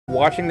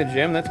Watching the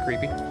gym? That's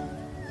creepy.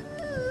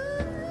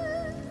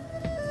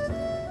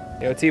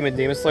 Yo, Team of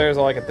Demon Slayer is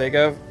all I can think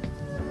of.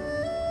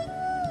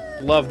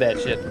 Love that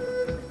shit.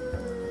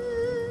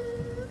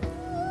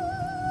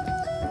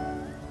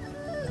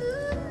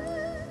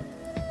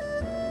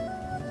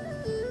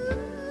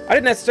 I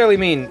didn't necessarily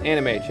mean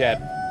anime, chat.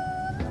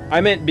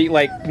 I meant be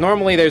like,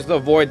 normally there's the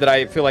void that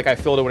I feel like I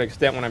fill to an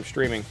extent when I'm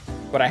streaming.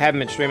 But I haven't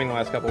been streaming the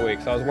last couple of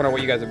weeks. So I was wondering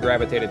what you guys have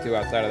gravitated to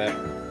outside of that.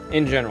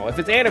 In general. If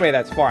it's anime,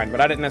 that's fine.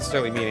 But I didn't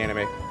necessarily mean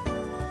anime.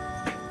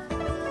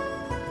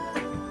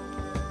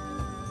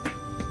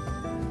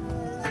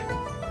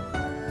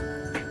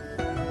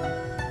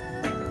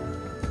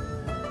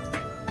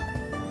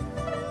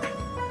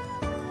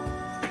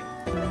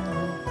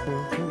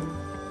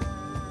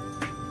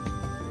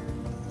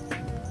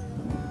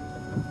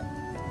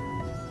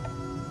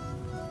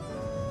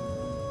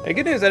 Hey,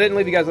 good news, I didn't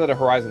leave you guys without a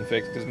Horizon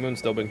fix, because Moon's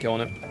still been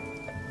killing it.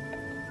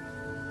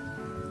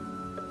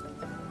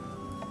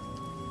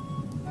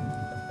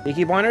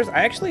 Peaky Blinders,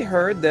 I actually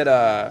heard that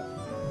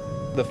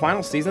the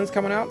final season's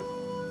coming out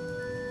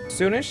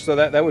soonish, so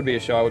that would be a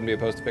show I wouldn't be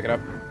opposed to picking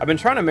up. I've been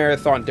trying to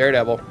marathon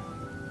Daredevil,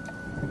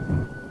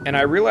 and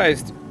I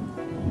realized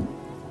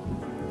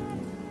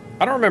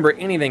I don't remember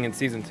anything in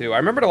season 2. I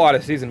remembered a lot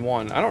of season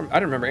 1. I don't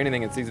remember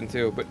anything in season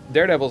 2, but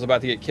Daredevil's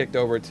about to get kicked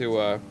over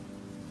to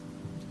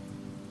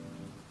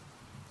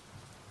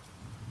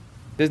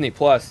Disney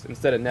Plus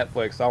instead of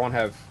Netflix. So I won't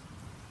have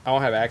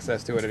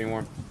access to it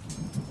anymore.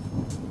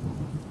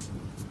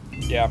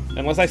 Yeah,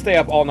 unless I stay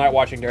up all night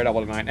watching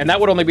Daredevil tonight, and that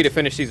would only be to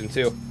finish season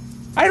 2.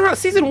 I didn't know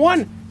season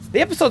 1.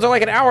 The episodes are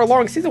like an hour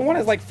long. Season 1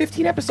 has like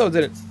 15 episodes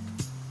in it.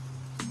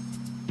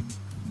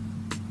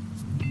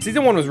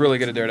 Season 1 was really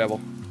good at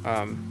Daredevil.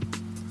 I'm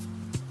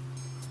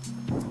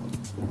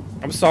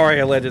sorry,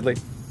 allegedly.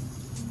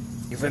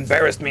 You've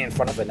embarrassed me in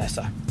front of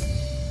Vanessa.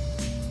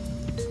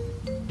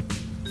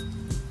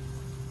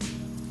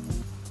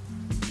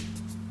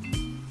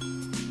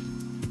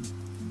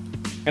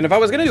 And if I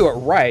was going to do it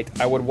right,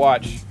 I would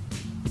watch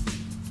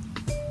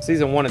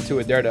season 1 and 2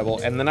 of Daredevil,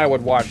 and then I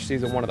would watch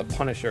season 1 of The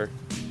Punisher.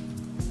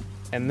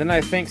 And then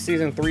I think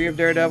season 3 of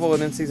Daredevil,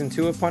 and then season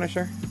 2 of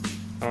Punisher?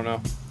 I don't know.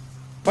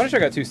 Punisher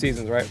got 2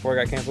 seasons, right, before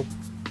it got canceled?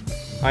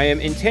 I am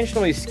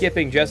intentionally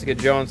skipping Jessica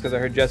Jones, because I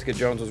heard Jessica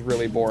Jones was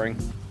really boring.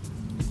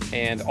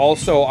 And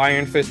also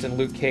Iron Fist and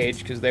Luke Cage,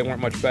 because they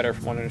weren't much better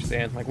from what I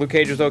understand. Like, Luke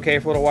Cage was okay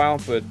for a little while,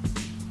 but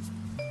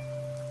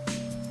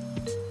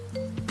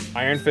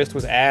Iron Fist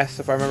was ass,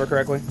 if I remember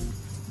correctly.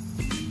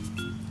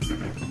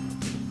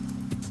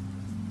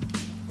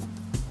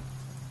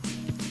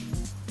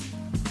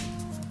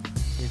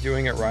 You're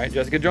doing it right.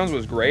 Jessica Jones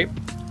was great.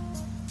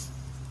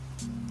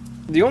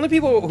 The only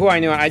people who I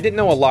knew, I didn't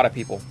know a lot of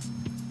people,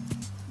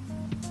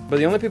 but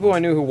the only people I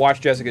knew who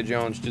watched Jessica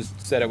Jones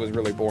just said it was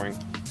really boring.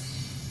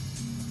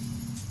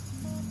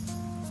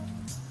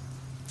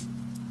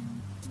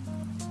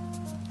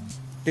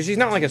 Because she's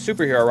not like a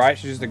superhero, right?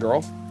 She's just a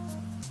girl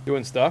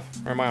doing stuff.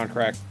 Or am I on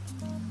crack?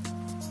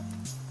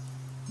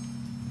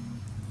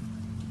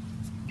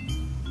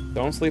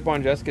 Don't sleep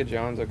on Jessica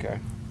Jones. Okay.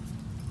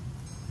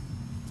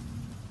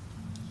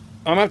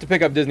 I'm gonna have to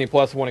pick up Disney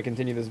Plus if I want to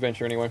continue this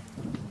venture anyway.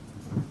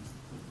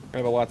 I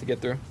have a lot to get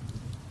through.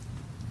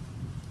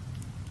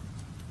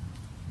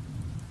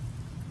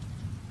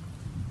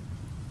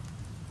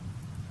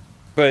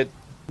 But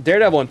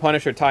Daredevil and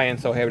Punisher tie in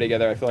so heavy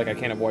together, I feel like I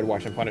can't avoid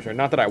watching Punisher.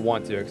 Not that I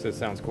want to, because it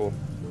sounds cool.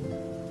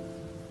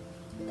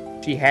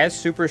 She has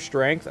super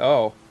strength?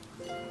 Oh.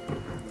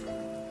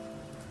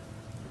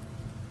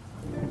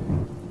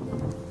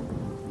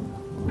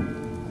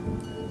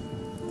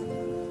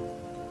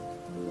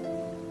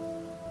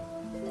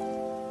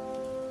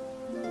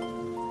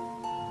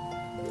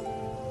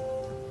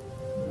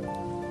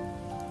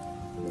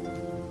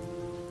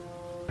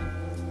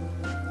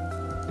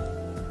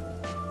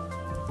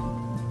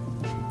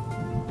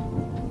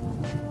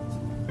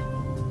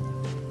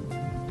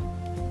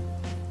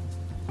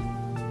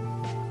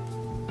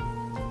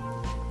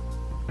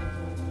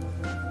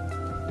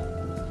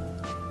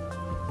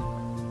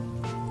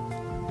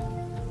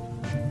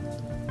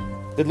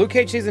 Did Luke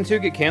Cage season 2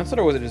 get canceled,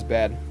 or was it just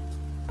bad?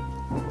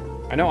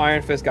 I know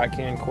Iron Fist got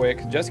canned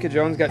quick. Jessica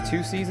Jones got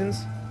 2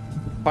 seasons.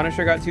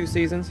 Punisher got 2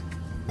 seasons.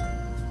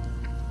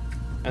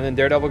 And then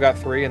Daredevil got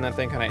 3, and that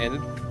thing kind of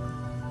ended.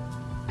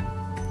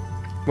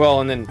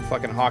 Well, and then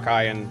fucking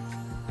Hawkeye and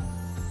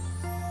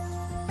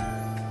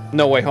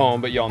No Way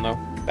Home, but y'all know.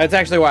 That's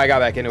actually why I got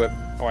back into it.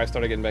 Or I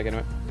started getting back into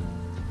it.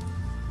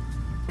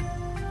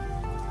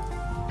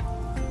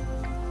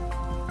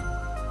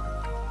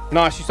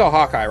 No, she saw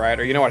Hawkeye, right?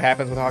 Or you know what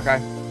happens with Hawkeye?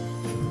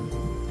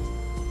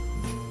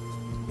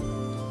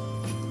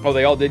 Oh,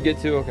 they all did get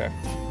 2? Okay.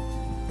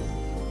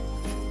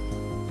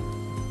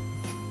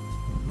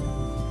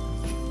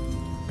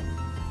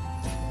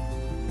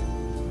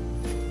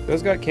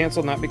 Those got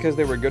canceled not because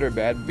they were good or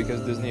bad, but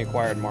because Disney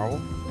acquired Marvel.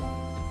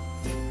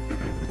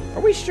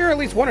 Are we sure at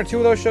least 1 or 2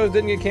 of those shows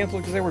didn't get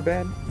canceled because they were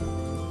bad?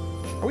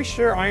 Are we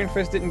sure Iron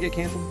Fist didn't get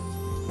canceled?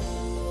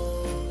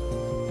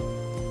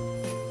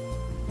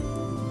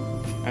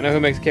 I know who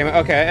makes cameo.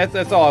 Okay,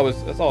 that's all I was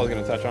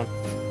gonna touch on.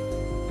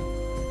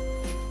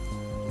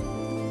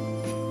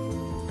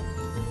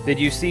 Did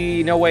you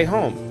see No Way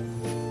Home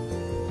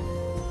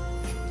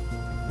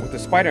with the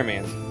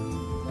Spider-Mans?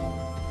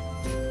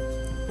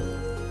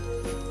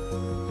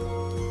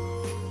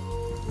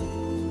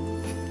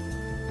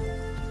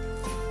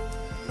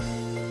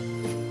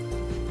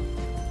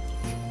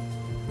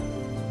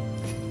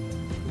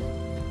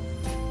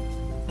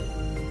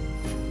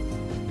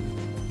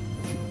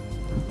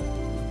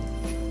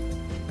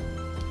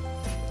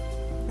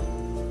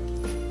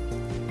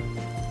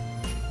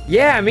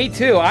 Yeah, me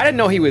too. I didn't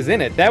know he was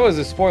in it. That was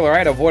a spoiler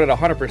I'd avoided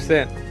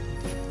 100%.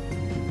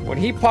 When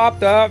he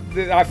popped up,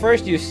 at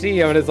first you see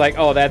him and it's like,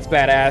 oh, that's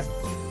badass.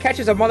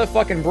 Catches a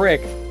motherfucking brick.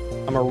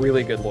 I'm a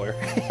really good lawyer.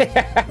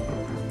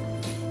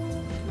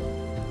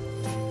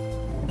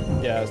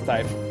 Yeah, it's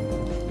tight.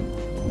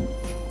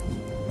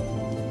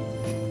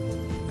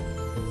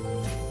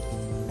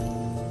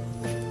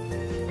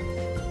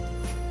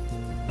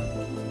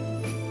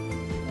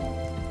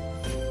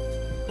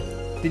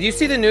 Did you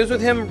see the news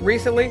with him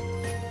recently?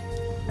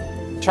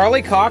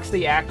 Charlie Cox,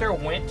 the actor,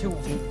 went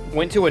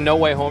to a No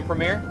Way Home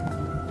premiere,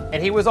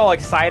 and he was all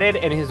excited,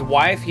 and his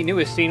wife, he knew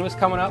his scene was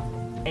coming up,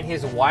 and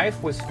his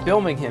wife was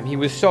filming him. He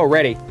was so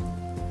ready.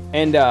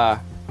 And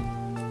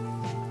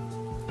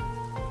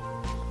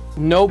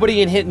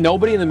nobody in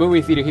the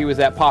movie theater he was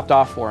at popped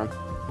off for him.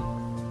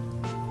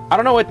 I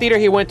don't know what theater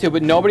he went to,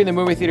 but nobody in the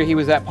movie theater he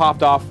was at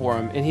popped off for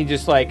him. And he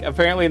just, like,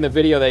 apparently in the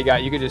video they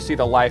got, you could just see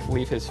the life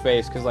leave his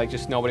face because, like,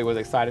 just nobody was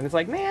excited. And it's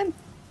like, man,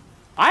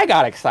 I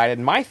got excited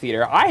in my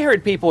theater. I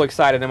heard people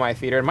excited in my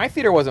theater, and my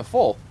theater wasn't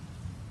full.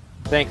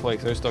 Thankfully,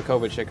 because there's still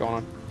COVID shit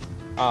going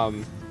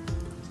on.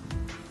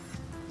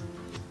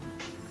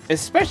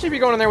 Especially if you're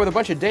going in there with a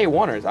bunch of day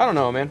oneers. I don't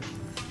know, man.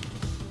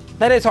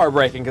 That is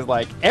heartbreaking, because,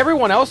 like,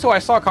 everyone else who I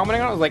saw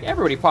commenting on it was like,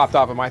 everybody popped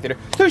off in my theater.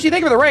 Sushi,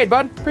 thank you for the raid,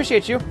 bud.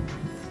 Appreciate you.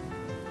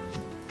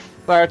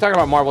 Sorry, we're talking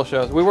about Marvel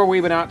shows. We were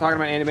weebing out, talking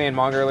about anime and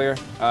manga earlier.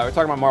 We're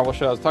talking about Marvel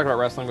shows, talking about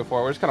wrestling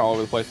before. We're just kind of all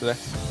over the place today.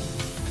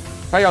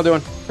 How y'all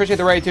doing? Appreciate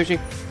the raid, Tucci.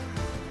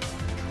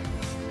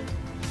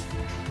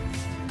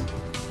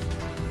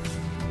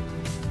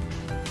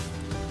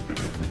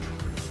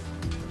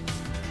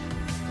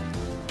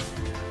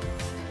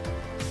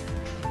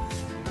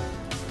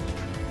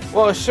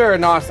 Well, sure,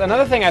 Nos.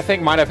 Another thing I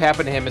think might have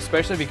happened to him,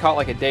 especially if he caught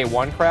like a day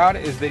one crowd,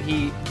 is that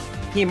he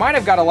might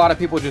have got a lot of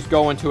people just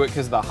going to it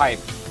because of the hype.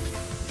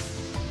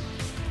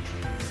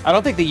 I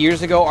don't think the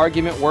years ago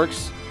argument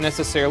works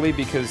necessarily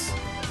because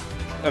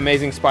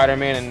Amazing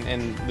Spider-Man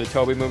and the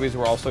Tobey movies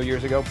were also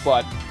years ago,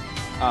 but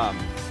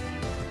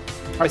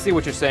I see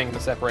what you're saying in the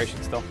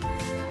separation still.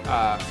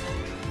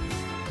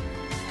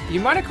 You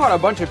might have caught a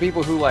bunch of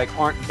people who like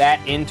aren't that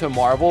into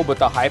Marvel, but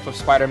the hype of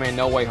Spider-Man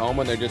No Way Home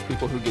when they're just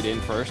people who get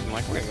in first and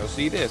like, we're gonna go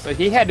see this. Like,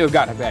 he had to have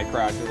gotten a bad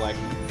crowd because like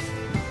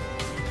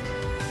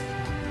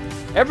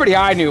everybody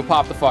I knew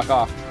popped the fuck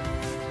off.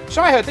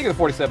 Shy Hood, thank you for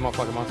the 47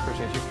 motherfucking months.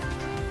 Appreciate you.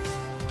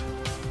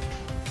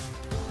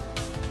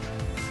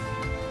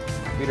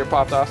 Peter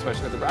popped off,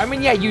 especially with the... I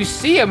mean, yeah, you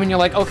see him and you're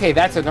like, okay,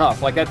 that's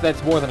enough. Like,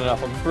 that's more than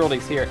enough. I'm thrilled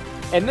he's here.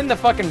 And then the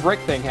fucking brick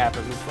thing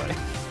happens. It's like...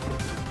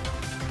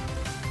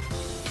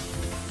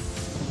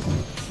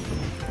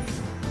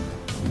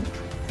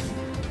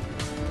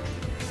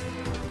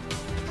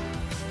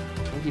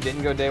 I think he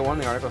didn't go day one.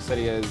 The article said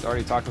he has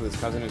already talked with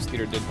his cousin whose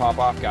theater did pop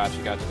off.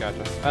 Gotcha.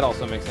 That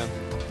also makes sense.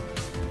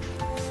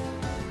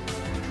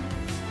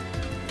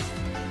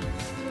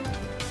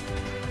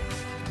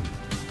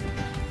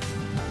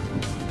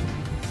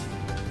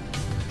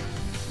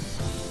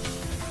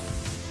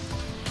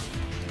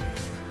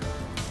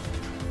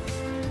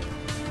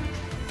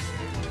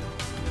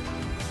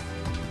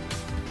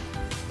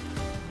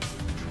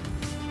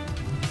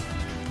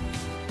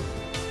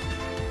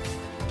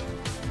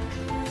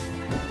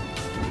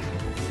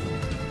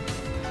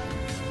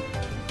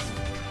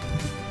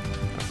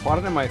 Bought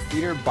it in my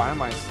theater by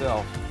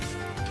myself.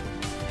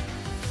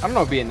 I don't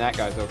know if being that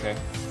guy's okay.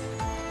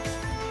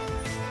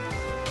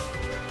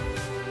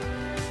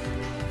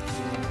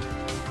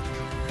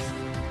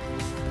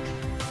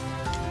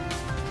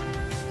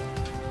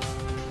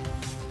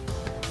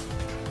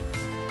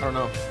 I don't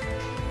know.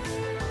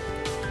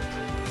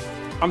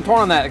 I'm torn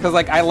on that because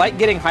like I like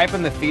getting hype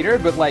in the theater,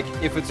 but like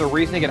if it's a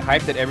reason to get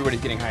hyped that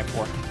everybody's getting hyped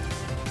for.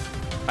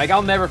 Like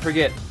I'll never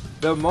forget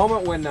the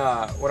moment when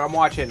I'm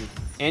watching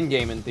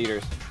Endgame in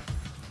theaters.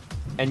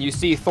 And you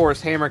see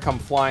Thor's hammer come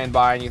flying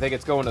by and you think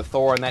it's going to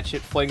Thor and that shit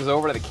flings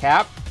over to the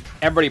cap,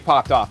 everybody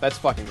popped off. That's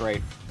fucking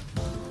great.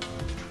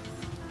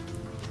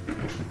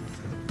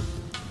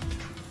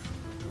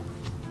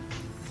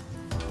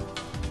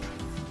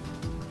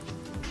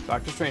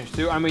 Doctor Strange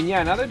 2. I mean,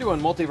 yeah, now they're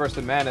doing Multiverse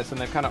of Madness and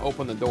they've kind of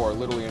opened the door.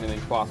 Literally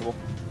anything's possible.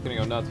 It's gonna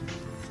go nuts.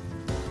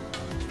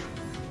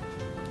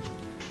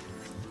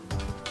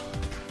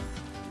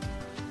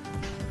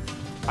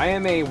 I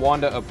am a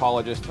Wanda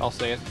apologist, I'll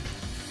say it.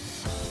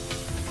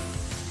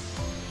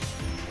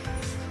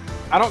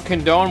 I don't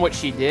condone what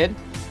she did.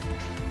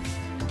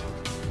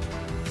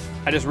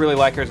 I just really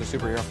like her as a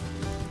superhero.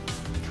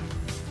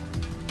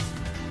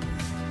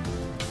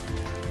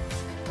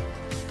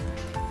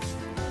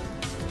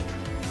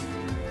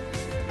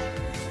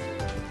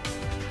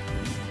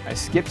 I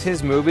skipped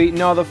his movie.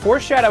 No, the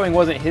foreshadowing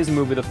wasn't his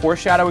movie. The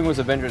foreshadowing was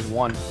Avengers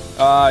 1.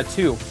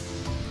 2.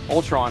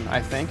 Ultron, I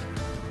think.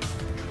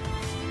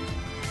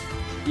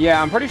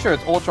 Yeah, I'm pretty sure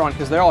it's Ultron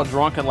because they're all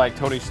drunk and like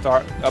Tony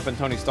Stark up in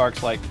Tony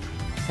Stark's like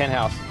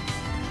penthouse.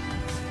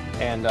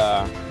 And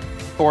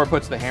Thor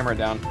puts the hammer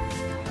down.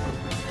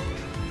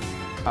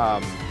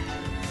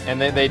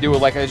 And they do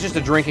like it's just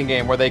a drinking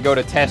game where they go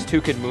to test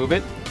who can move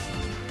it.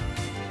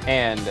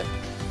 And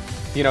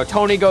you know,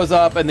 Tony goes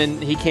up and then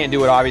he can't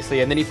do it obviously,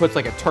 and then he puts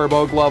like a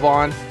turbo glove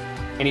on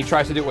and he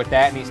tries to do it with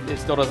that and it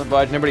still doesn't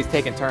budge. And everybody's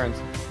taking turns.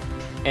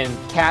 And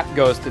Cap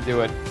goes to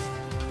do it.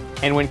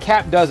 And when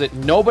Cap does it,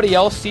 nobody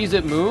else sees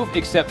it move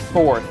except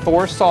Thor.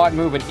 Thor saw it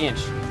move an inch.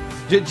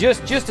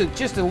 Just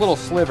a little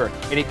sliver.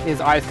 And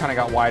his eyes kind of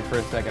got wide for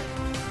a second.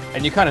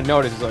 And you kind of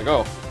notice, he's like,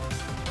 oh.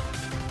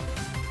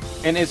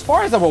 And as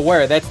far as I'm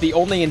aware, that's the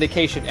only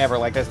indication ever.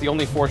 Like, that's the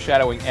only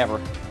foreshadowing ever.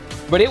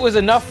 But it was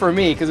enough for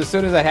me, because as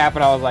soon as that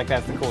happened, I was like,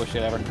 that's the coolest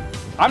shit ever.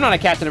 I'm not a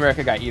Captain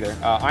America guy either.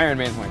 Iron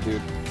Man's my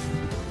dude.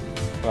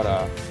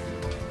 But,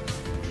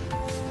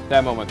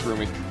 that moment threw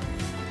me.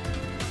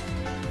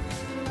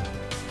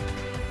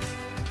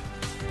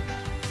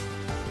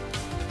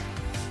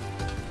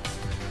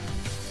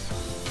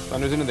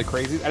 Thunder's into the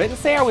crazies. I didn't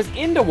say I was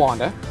into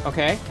Wanda,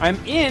 okay? I'm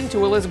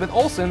into Elizabeth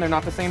Olsen. They're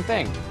not the same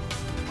thing.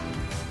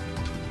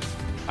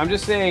 I'm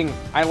just saying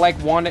I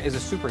like Wanda as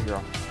a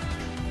superhero.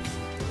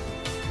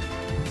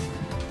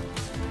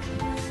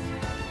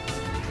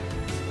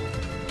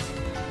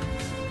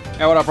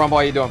 Hey, what up, Rumble?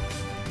 How you doing?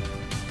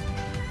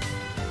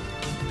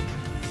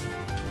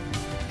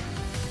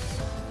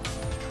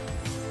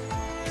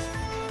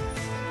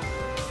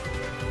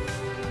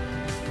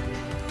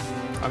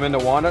 I'm into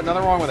Wanda.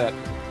 Nothing wrong with that.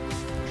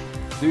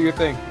 Do your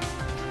thing.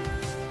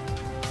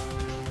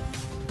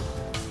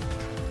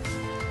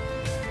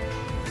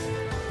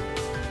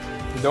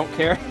 You don't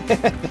care?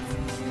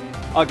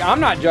 Look, I'm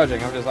not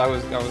judging. I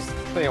was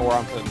saying where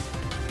I'm sitting.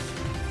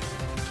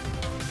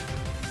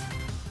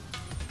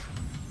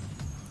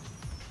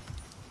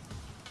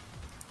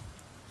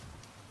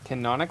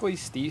 Canonically,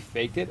 Steve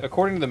faked it?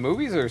 According to the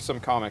movies or some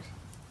comics?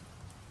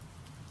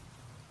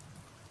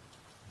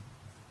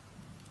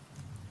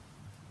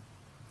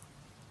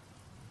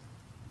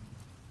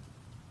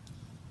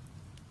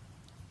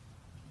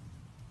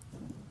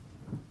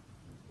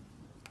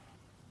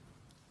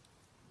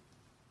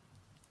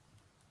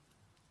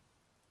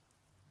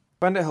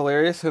 I find it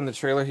hilarious in the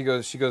trailer.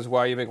 She goes,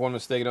 wow, you make one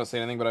mistake, you don't say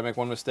anything, but I make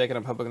one mistake and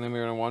I'm public enemy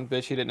number one.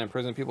 Bitch, he didn't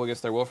imprison people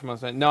against their will for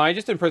months. No, I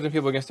just imprisoned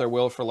people against their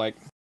will for like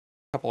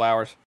a couple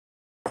hours.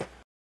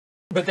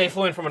 But they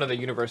flew in from another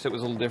universe. It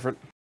was a little different.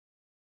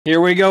 Here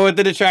we go with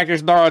the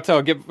detractors.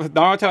 Naruto.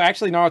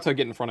 Naruto,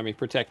 get in front of me.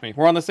 Protect me.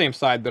 We're on the same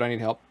side, but I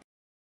need help.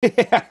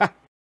 Yeah.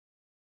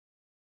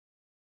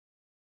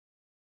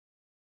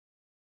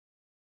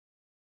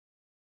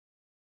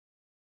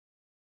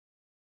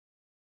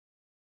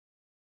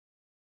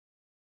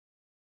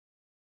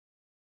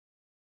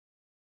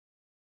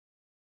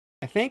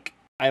 I think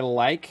I don't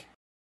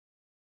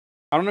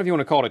know if you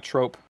want to call it a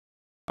trope.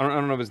 I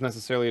don't know if it's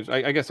necessarily...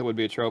 I guess it would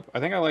be a trope. I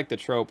think I like the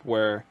trope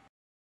where...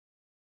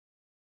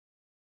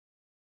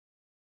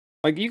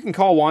 Like, you can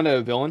call Wanda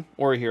a villain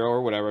or a hero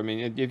or whatever. I mean,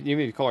 even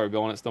if you call her a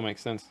villain, it still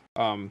makes sense.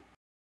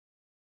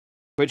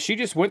 But she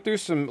just went through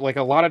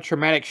a lot of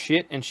traumatic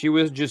shit, and she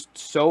was just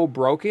so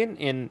broken,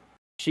 and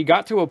she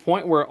got to a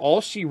point where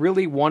all she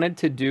really wanted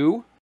to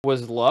do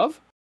was love.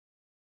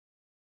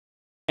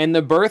 And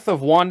the birth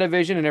of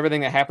WandaVision and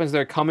everything that happens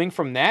there coming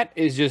from that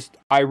is just...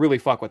 I really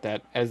fuck with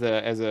that as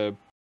a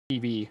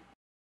TV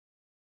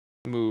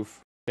move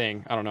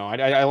thing. I don't know.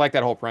 I like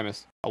that whole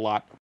premise a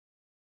lot.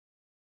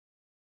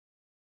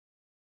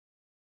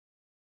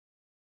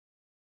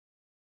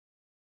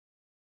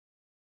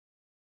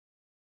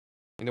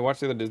 And to watch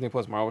the other Disney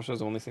Plus Marvel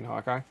shows, I've only seen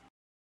Hawkeye.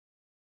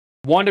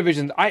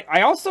 WandaVision.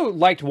 I also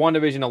liked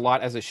WandaVision a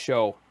lot as a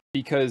show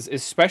because,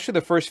 especially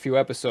the first few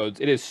episodes,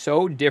 it is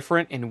so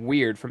different and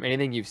weird from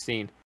anything you've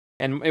seen.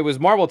 And it was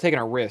Marvel taking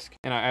a risk,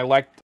 and I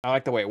liked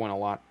the way it went a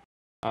lot.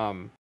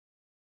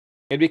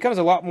 It becomes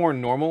a lot more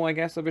normal, I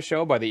guess, of a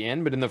show by the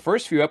end. But in the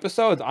first few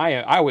episodes,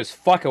 I was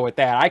fucking with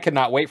that. I could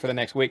not wait for the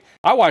next week.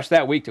 I watched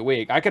that week to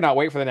week. I could not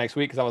wait for the next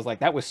week because I was like,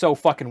 that was so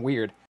fucking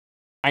weird.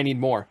 I need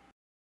more.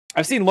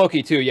 I've seen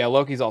Loki too. Yeah,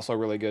 Loki's also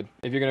really good.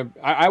 If you're gonna,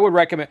 I would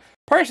recommend.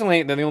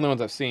 Personally, they're the only ones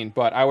I've seen,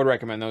 but I would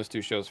recommend those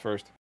two shows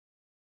first.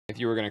 If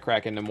you were gonna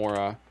crack into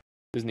more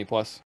Disney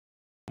Plus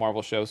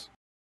Marvel shows,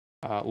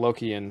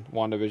 Loki and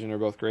WandaVision are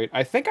both great.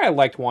 I think I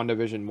liked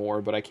WandaVision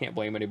more, but I can't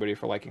blame anybody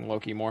for liking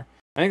Loki more.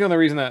 I think the only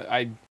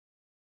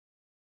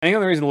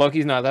reason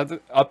Loki's not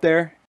up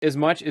there as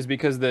much is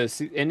because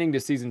the ending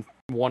to season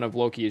 1 of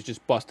Loki is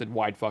just busted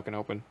wide fucking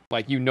open.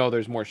 Like, you know,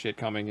 there's more shit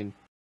coming, and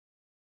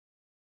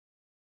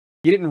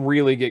you didn't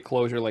really get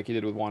closure like you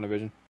did with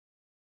WandaVision.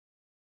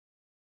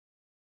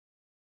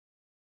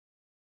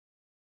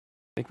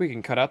 I think we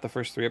can cut out the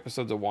first 3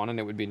 episodes of Wanda and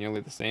it would be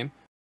nearly the same.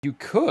 You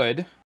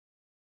could.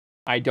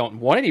 I don't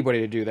want anybody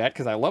to do that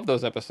because I love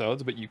those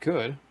episodes, but you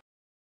could.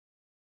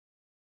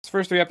 These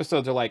first 3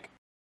 episodes are like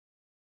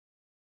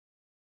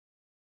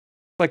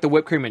like the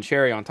whipped cream and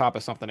cherry on top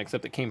of something,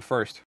 except it came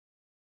first.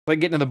 It's like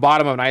getting to the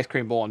bottom of an ice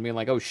cream bowl and being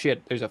like, oh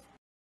shit, there's a...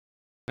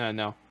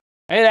 no.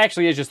 It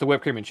actually is just the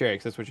whipped cream and cherry,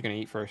 because that's what you're going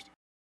to eat first.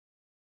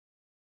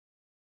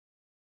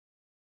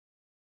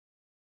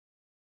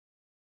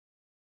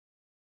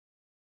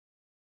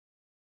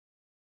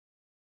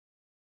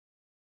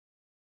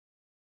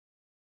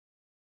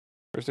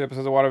 First two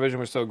episodes of WandaVision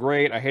were so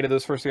great. I hated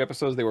those first two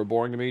episodes. They were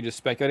boring to me, just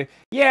speculating.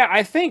 Yeah,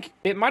 I think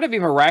it might have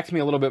even racked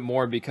me a little bit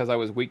more because I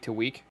was week to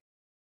week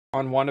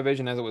on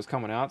WandaVision as it was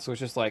coming out. So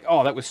it's just like,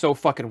 oh, that was so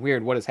fucking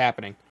weird. What is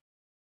happening?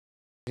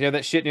 You have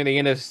that shit near the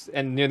end of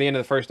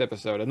the first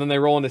episode, and then they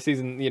roll into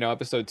season,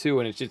 episode 2,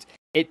 and it's just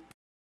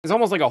it's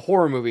almost like a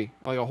horror movie,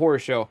 like a horror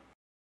show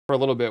for a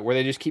little bit, where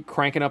they just keep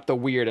cranking up the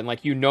weird, and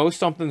like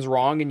something's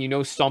wrong,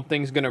 and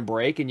something's gonna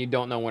break, and you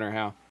don't know when or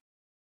how.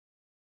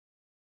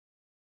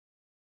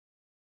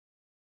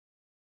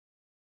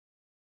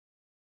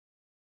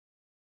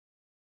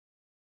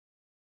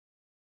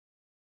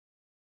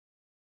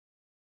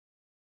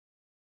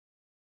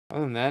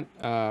 Other than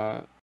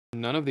that,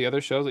 none of the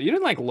other shows. You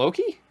didn't like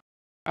Loki?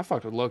 I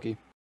fucked with Loki.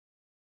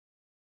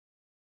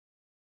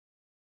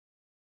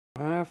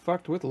 I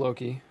fucked with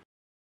Loki.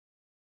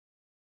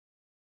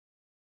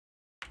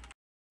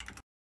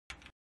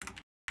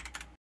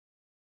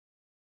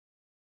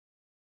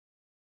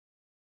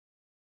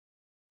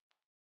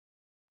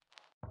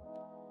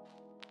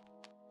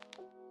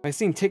 I've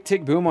seen Tick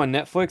Tick Boom on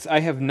Netflix. I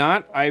have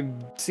not. I've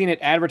seen it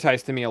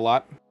advertised to me a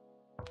lot.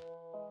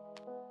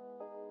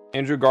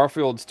 Andrew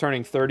Garfield's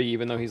turning 30,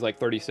 even though he's like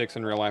 36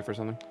 in real life or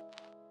something.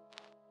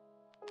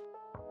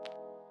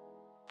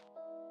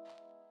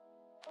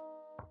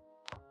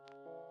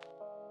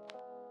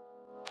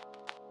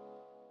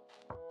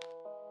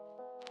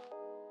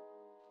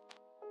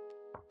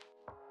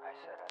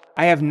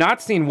 I have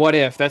not seen What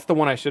If. That's the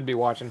one I should be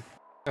watching.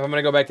 If I'm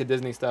going to go back to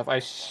Disney stuff, I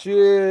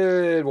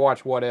should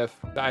watch What If.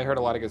 I heard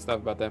a lot of good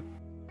stuff about that.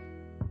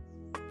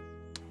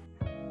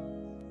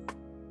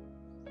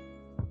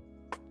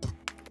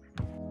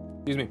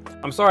 Excuse me.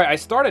 I'm sorry, I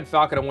started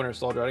Falcon and Winter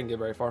Soldier. I didn't get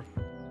very far.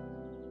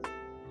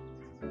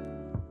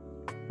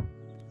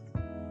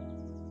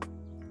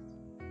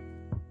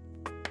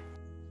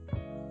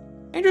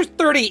 Andrew's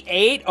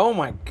 38? Oh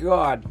my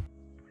god.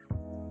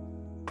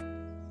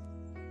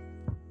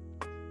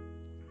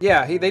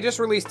 Yeah, they just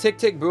released Tick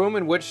Tick Boom,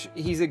 in which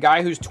he's a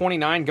guy who's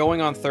 29 going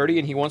on 30,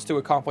 and he wants to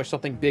accomplish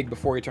something big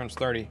before he turns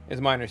 30,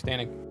 is my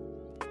understanding.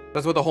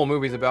 That's what the whole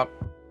movie's about.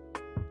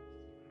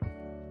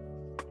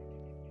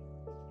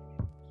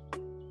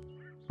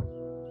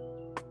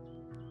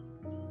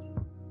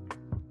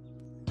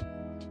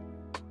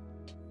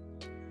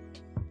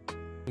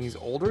 He's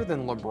older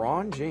than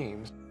LeBron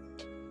James.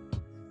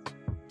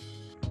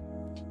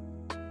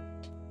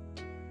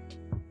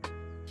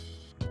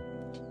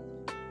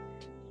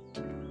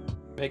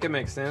 Make it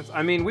make sense.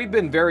 I mean, we've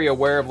been very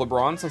aware of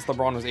LeBron since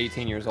LeBron was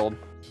 18 years old.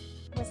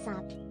 What's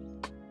up?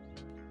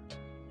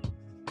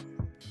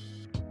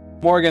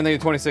 Morgan, thank you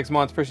 26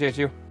 months. Appreciate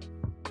you.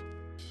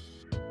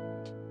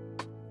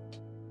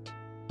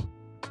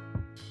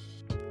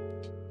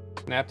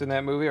 Snapped in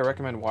that movie. I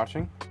recommend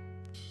watching.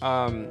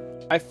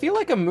 I feel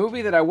like a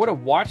movie that I would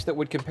have watched that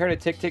would compare to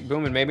Tick Tick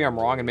Boom, and maybe I'm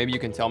wrong, and maybe you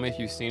can tell me if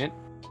you've seen it.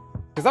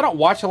 Because I don't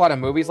watch a lot of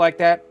movies like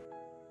that.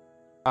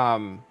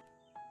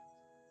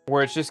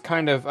 Where it's just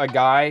kind of a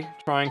guy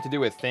trying to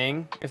do a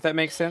thing, if that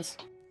makes sense.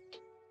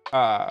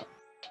 Balor's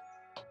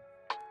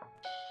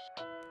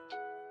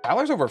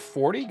over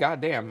 40? God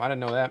damn, I didn't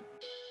know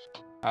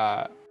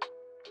that.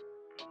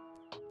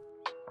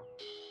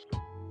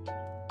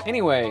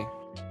 Anyway,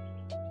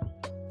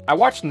 I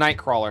watched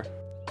Nightcrawler.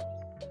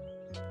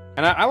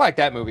 And I like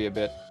that movie a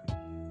bit.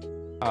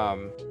 I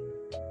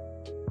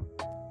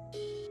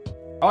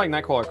like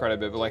Nightcrawler quite a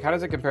bit, but like, how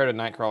does it compare to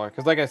Nightcrawler?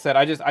 Because like I said,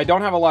 I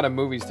don't have a lot of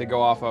movies to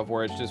go off of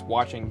where it's just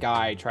watching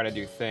guy try to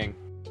do thing.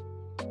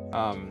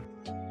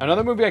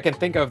 Another movie I can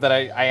think of that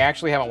I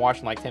actually haven't watched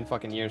in like 10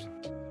 fucking years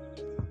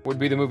would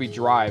be the movie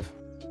Drive.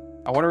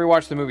 I want to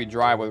rewatch the movie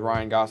Drive with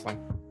Ryan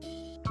Gosling.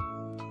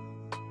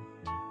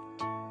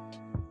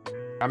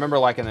 I remember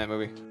liking that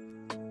movie.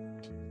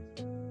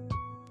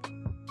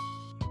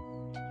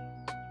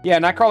 Yeah,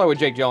 Nightcrawler with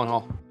Jake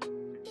Gyllenhaal.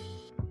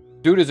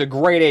 Dude is a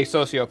grade A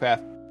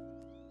sociopath.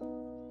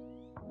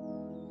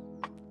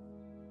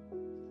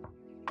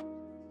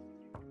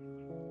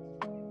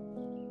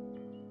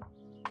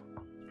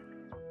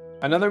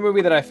 Another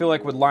movie that I feel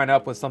like would line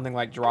up with something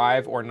like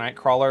Drive or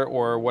Nightcrawler,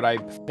 or what I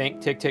think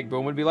Tick Tick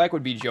Boom would be like,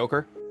 would be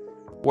Joker.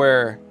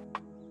 Where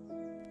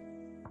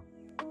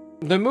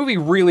the movie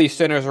really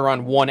centers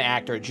around one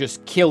actor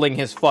just killing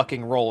his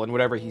fucking role in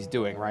whatever he's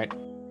doing, right?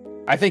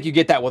 I think you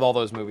get that with all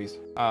those movies.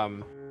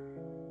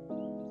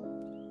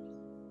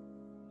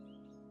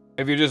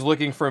 If you're just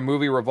looking for a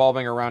movie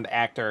revolving around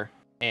actor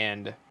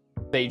and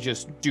they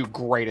just do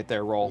great at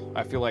their role,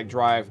 I feel like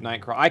Drive,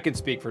 Nightcrawler. I can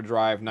speak for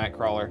Drive,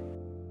 Nightcrawler,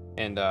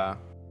 and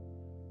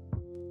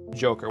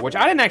Joker, which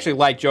I didn't actually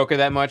like Joker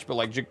that much, but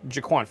like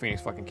Jaquan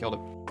Phoenix fucking killed it.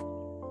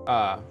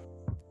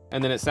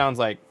 And then it sounds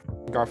like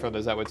Garfield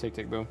does that with Tick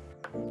Tick Boom.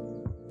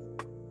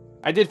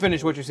 I did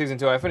finish Witcher Season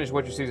 2. I finished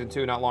Witcher Season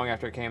 2 not long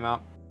after it came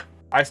out.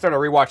 I started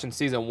rewatching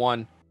Season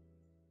 1.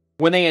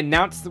 When they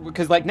announced,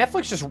 because like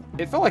Netflix just,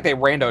 it felt like they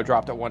rando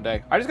dropped it one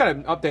day. I just got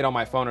an update on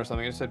my phone or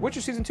something. It said,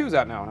 Witcher Season 2 is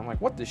out now. And I'm like,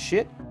 what the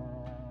shit?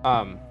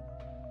 I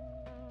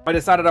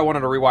decided I wanted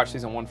to rewatch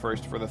Season 1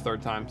 first for the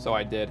third time. So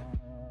I did.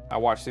 I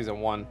watched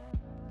Season 1.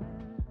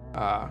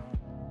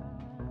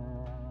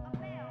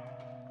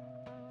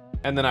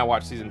 And then I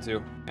watched Season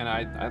 2. And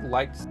I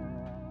liked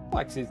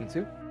Season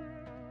 2.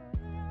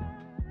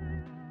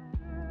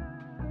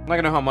 I'm not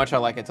gonna know how much I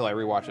like it until I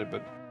rewatch it,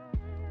 but...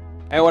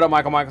 Hey, what up,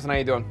 Michael Michelson? How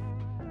you doing?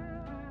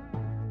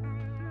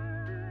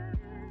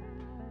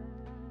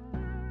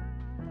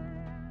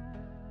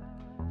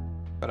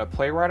 But a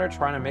playwright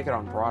trying to make it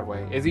on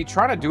Broadway. Is he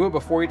trying to do it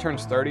before he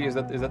turns 30? Is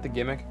that the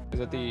gimmick? Is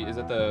that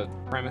the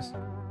premise? Is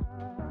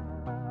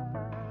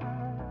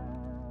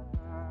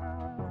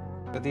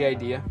that the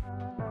idea?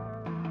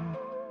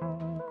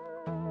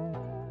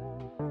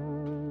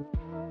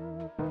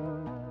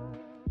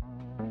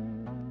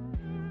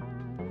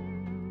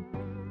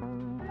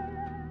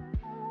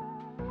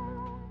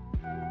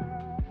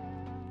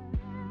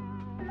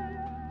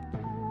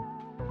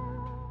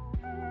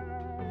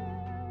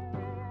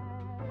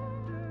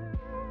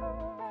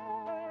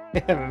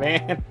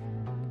 Man,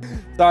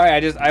 sorry,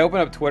 I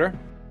opened up Twitter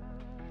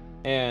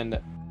and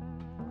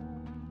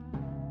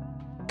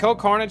Cold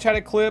Carnage had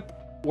a clip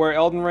where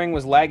Elden Ring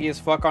was laggy as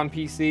fuck on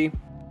PC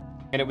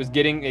and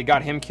it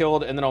got him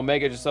killed, and then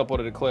Omega just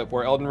uploaded a clip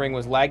where Elden Ring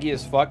was laggy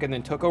as fuck and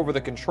then took over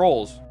the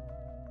controls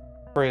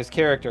for his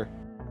character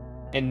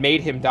and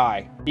made him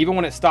die. Even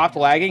when it stopped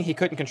lagging, he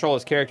couldn't control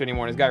his character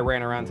anymore, and this guy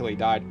ran around until he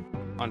died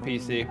on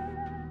PC.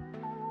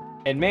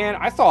 And man,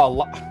 I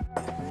saw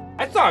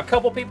a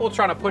couple people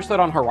trying to push that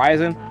on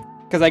Horizon,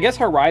 because I guess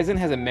Horizon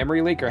has a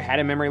memory leak, or had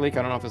a memory leak,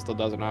 I don't know if it still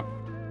does or not,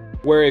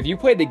 where if you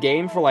played the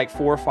game for like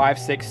 4, 5,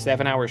 6,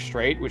 7 hours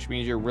straight, which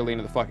means you're really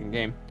into the fucking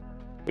game,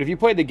 but if you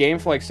played the game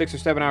for like 6 or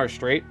 7 hours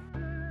straight,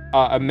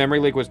 a memory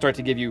leak would start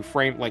to give you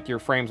your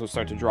frames would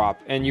start to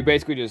drop, and you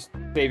basically just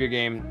save your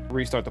game,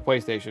 restart the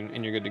PlayStation,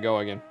 and you're good to go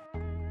again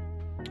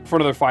for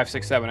another 5,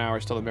 6, 7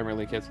 hours till the memory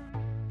leak hits.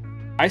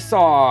 I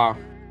saw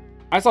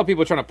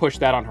people trying to push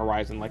that on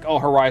Horizon, like, oh,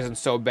 Horizon's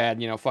so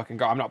bad, you know,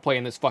 fucking I'm not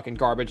playing this fucking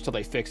garbage till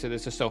they fix it.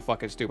 This is so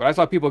fucking stupid. I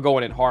saw people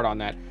going in hard on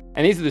that.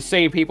 And these are the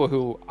same people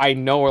who I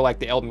know are like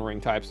the Elden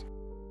Ring types.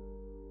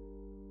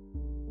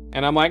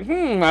 And I'm like,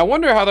 I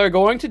wonder how they're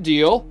going to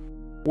deal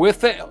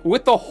with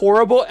the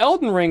horrible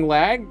Elden Ring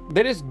lag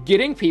that is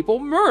getting people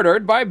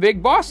murdered by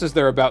big bosses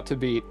they're about to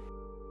beat.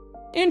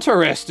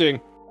 Interesting.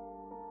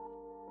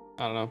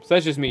 I don't know. So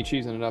that's just me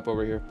cheesing it up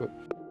over here, but...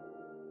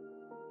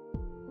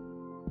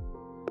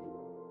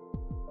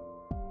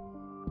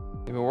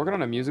 He's been working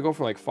on a musical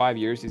for like 5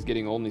 years. He's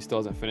getting old and he still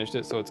hasn't finished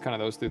it. So it's kind of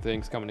those two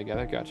things coming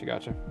together.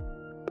 Gotcha.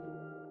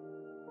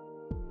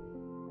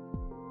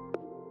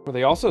 Were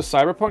they also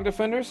Cyberpunk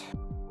defenders?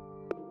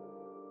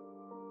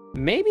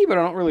 Maybe, but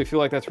I don't really feel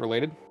like that's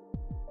related.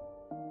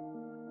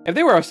 If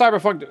they were a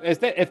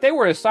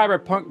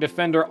Cyberpunk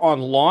defender on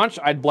launch,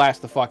 I'd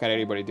blast the fuck out of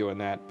anybody doing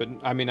that. But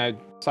I mean,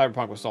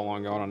 Cyberpunk was so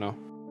long ago. I don't know.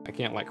 I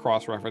can't like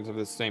cross-reference if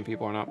it's the same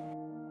people or not.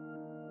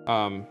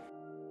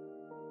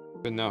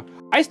 But no,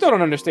 I still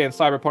don't understand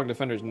Cyberpunk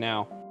defenders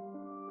now.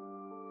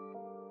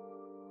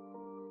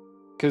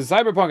 Because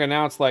Cyberpunk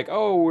announced like,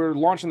 oh, we're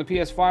launching the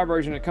PS5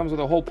 version. It comes with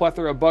a whole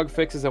plethora of bug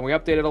fixes, and we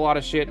updated a lot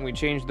of shit, and we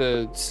changed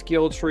the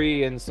skill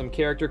tree and some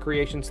character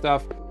creation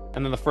stuff.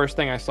 And then the first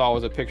thing I saw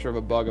was a picture of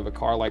a bug of a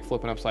car like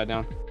flipping upside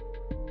down.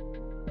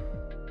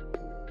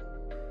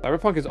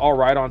 Cyberpunk is all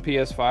right on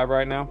PS5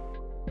 right now.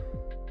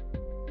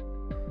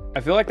 I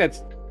feel like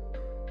that's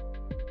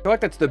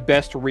the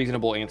best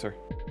reasonable answer.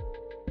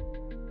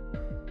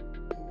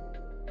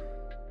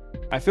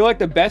 I feel like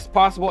the best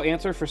possible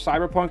answer for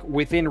Cyberpunk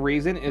within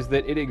reason is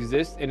that it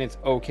exists and it's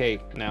okay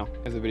now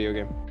as a video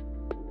game.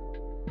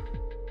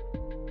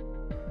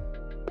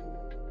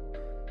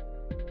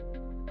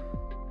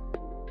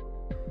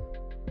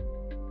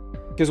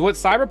 Because what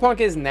Cyberpunk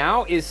is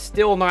now is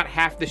still not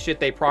half the shit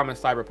they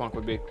promised Cyberpunk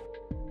would be.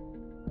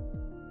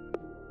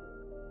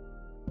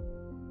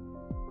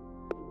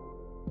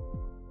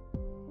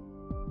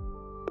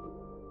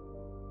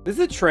 This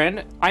is a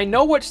trend. I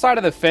know which side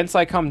of the fence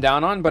I come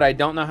down on, but I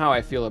don't know how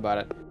I feel about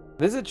it.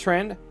 This is a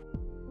trend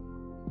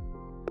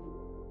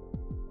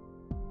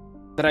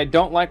that I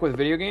don't like with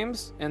video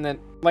games. And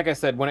then, like I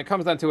said, when it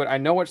comes down to it, I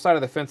know which side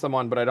of the fence I'm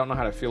on, but I don't know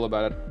how to feel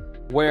about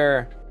it.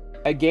 Where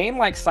a game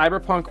like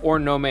Cyberpunk or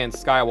No Man's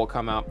Sky will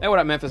come out. Hey, what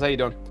up, Memphis? How you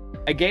doing?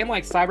 A game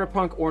like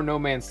Cyberpunk or No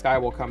Man's Sky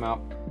will come out.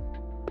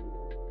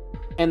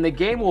 And the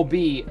game will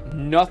be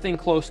nothing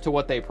close to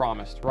what they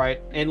promised,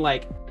 right? And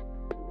like...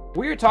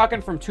 we are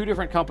talking from two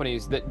different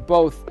companies that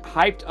both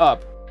hyped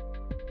up,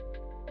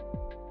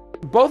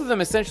 both of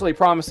them essentially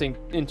promising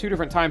in two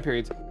different time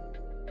periods,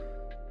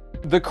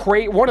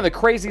 one of the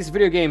craziest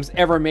video games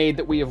ever made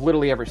that we have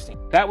literally ever seen.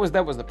 That was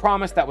the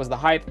promise, that was the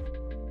hype.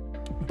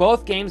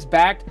 Both games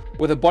backed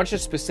with a bunch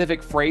of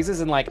specific phrases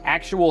and like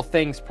actual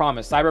things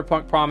promised.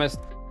 Cyberpunk promised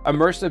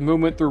immersive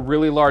movement through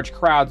really large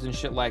crowds and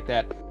shit like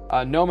that.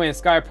 No Man's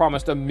Sky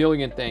promised a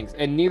million things,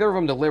 and neither of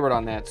them delivered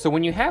on that. So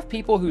when you have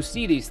people who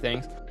see these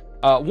things,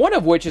 one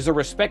of which is a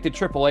respected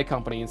AAA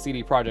company in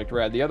CD Projekt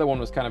Red, the other one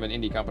was kind of an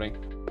indie company,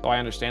 so I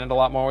understand it a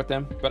lot more with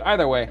them. But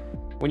either way,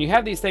 when you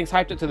have these things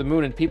hyped up to the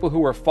moon and people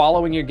who are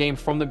following your game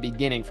from the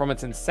beginning, from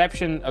its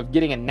inception of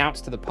getting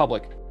announced to the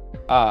public,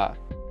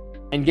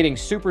 and getting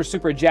super,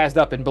 super jazzed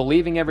up and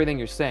believing everything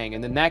you're saying,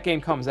 and then that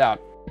game comes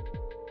out,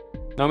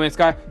 No Man's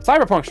Sky,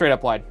 Cyberpunk straight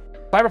up lied.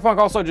 Cyberpunk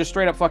also just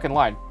straight up fucking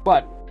lied.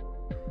 But,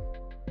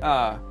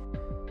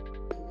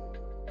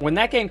 when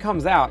that game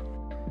comes out,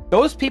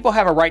 those people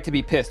have a right to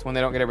be pissed when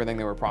they don't get everything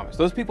they were promised.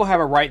 Those people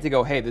have a right to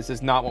go, hey, this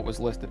is not what was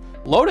listed.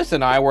 Lotus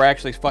and I were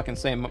actually fucking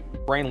same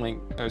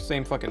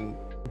same fucking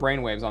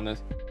brainwaves on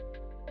this.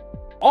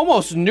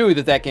 Almost knew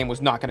that that game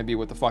was not going to be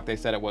what the fuck they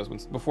said it was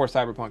before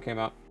Cyberpunk came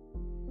out.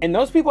 And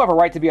those people have a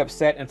right to be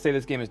upset and say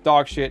this game is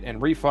dog shit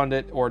and refund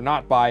it or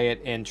not buy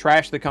it and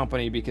trash the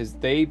company because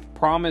they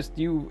promised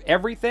you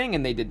everything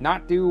and they did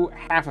not do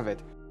half of it,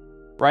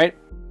 right?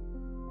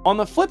 On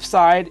the flip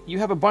side, you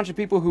have a bunch of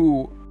people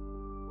who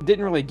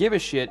didn't really give a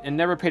shit and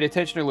never paid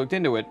attention or looked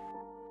into it.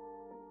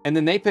 And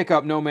then they pick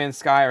up No Man's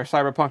Sky or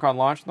Cyberpunk on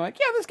launch and they're like,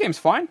 yeah, this game's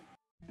fine.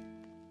 I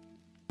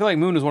feel like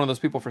Moon is one of those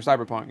people for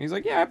Cyberpunk. He's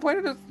like, yeah, I played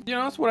it, you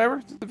know, it's whatever.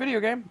 It's a video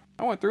game.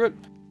 I went through it.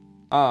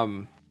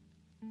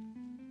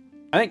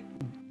 I think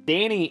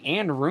Danny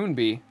and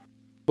Runeby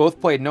both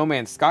played No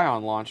Man's Sky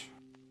on launch.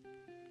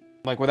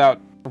 Like,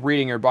 without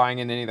reading or buying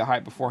in any of the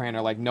hype beforehand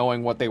or, like,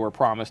 knowing what they were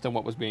promised and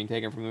what was being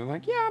taken from them.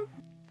 Like, yeah,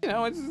 you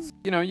know, it's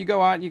you know, you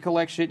go out, you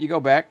collect shit, you go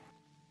back.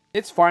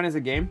 It's fine as a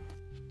game.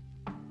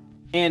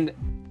 And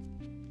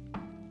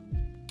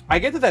I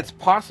get that that's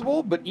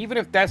possible, but even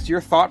if that's your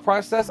thought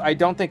process, I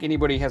don't think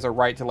anybody has a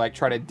right to, like,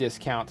 try to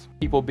discount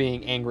people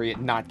being angry at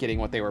not getting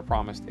what they were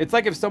promised. It's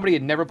like if somebody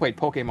had never played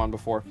Pokemon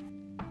before.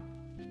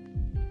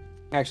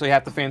 Actually,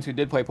 half the fans who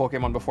did play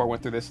Pokemon before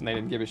went through this and they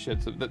didn't give a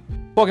shit. So the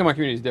Pokemon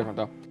community is different,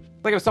 though.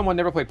 It's like if someone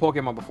never played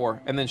Pokemon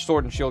before and then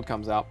Sword and Shield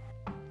comes out.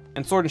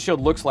 And Sword and Shield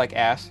looks like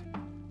ass.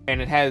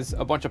 And it has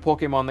a bunch of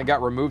Pokemon that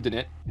got removed in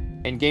it.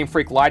 And Game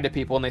Freak lied to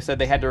people and they said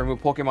they had to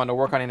remove Pokemon to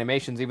work on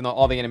animations, even though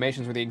all the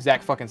animations were the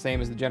exact fucking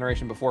same as the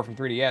generation before from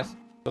 3DS.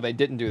 So they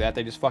didn't do that.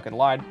 They just fucking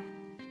lied.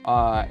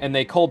 And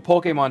they culled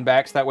Pokemon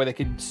back so that way they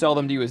could sell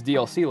them to you as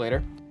DLC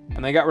later.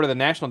 And they got rid of the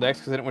National Dex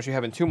because they didn't want you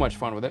having too much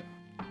fun with it.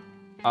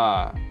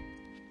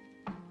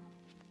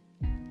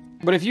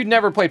 But if you'd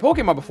never played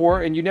Pokemon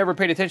before and you never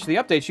paid attention to the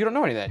updates, you don't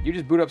know any of that. You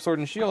just boot up Sword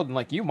and Shield and,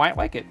 like, you might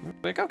like it.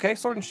 Like, okay,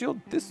 Sword and Shield,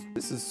 this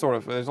is sort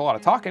of, there's a lot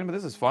of talking, but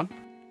this is fun.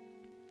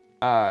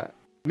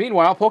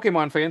 Meanwhile,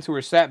 Pokemon fans who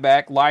were sat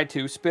back, lied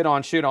to, spit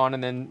on, shit on,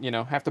 and then, you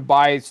know, have to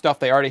buy stuff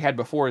they already had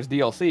before as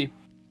DLC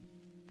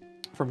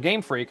from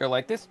Game Freak are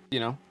like, this,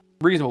 you know,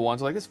 reasonable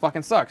ones are like, this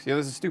fucking sucks. Yeah,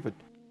 this is stupid.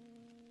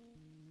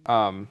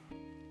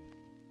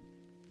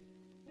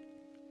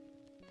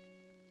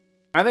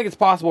 I think it's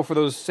possible for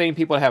those same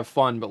people to have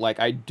fun, but, like,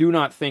 I do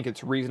not think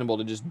it's reasonable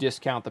to just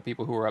discount the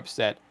people who are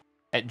upset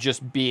at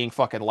just being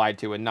fucking lied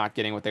to and not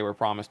getting what they were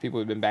promised. People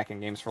who've been back in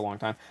games for a long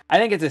time. I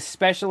think it's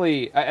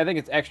especially, I think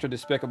it's extra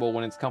despicable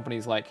when it's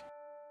companies like,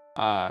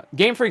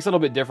 Game Freak's a little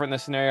bit different in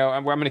this scenario.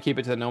 I'm going to keep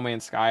it to the No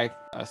Man's Sky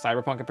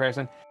Cyberpunk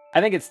comparison. I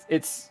think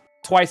it's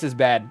twice as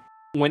bad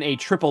when a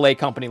AAA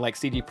company like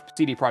CD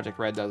Projekt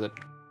Red does it.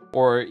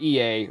 Or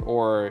EA,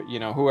 or, you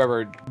know,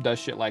 whoever does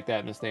shit like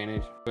that in this day and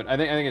age. But I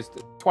think it's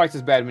twice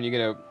as bad when you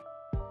get a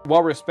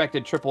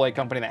well-respected AAA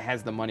company that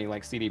has the money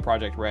like CD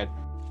Projekt Red.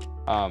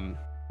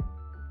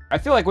 I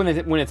feel like when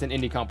it's an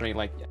indie company,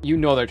 like, you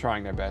know they're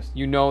trying their best.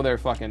 You know they're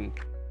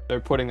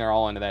putting their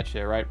all into that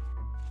shit, right?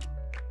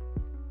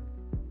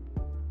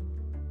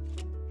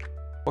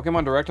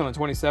 Pokemon Direct on the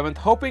 27th.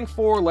 Hoping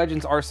for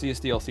Legends Arceus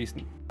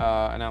DLC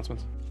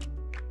announcements.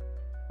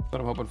 That's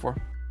what I'm hoping for.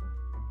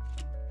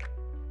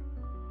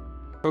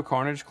 Go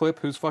Carnage clip.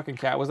 Whose fucking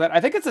cat was that? I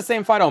think it's the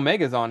same fight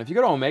Omega's on. If you go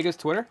to Omega's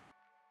Twitter,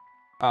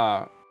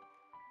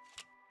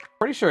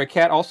 pretty sure a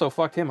cat also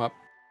fucked him up.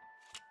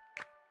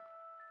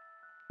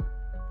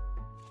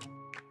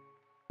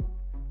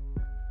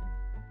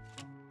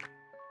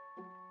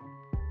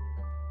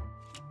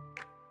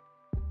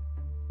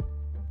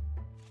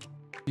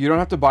 You don't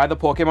have to buy the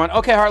Pokemon.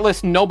 Okay,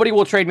 Heartless, nobody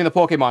will trade me the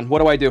Pokemon. What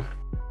do I do?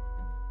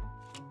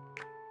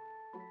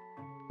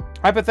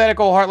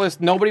 Hypothetical, Heartless,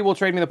 nobody will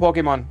trade me the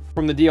Pokemon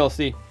from the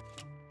DLC.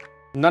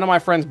 None of my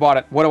friends bought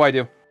it. What do I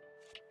do?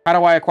 How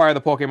do I acquire the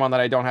Pokemon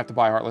that I don't have to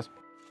buy, Heartless?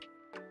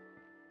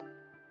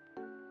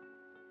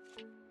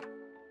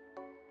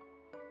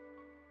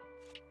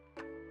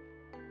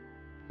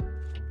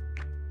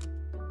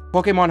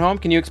 Pokemon Home?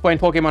 Can you explain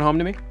Pokemon Home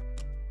to me?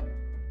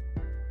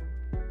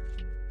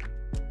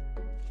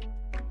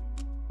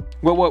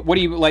 What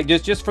do you, like,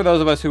 just for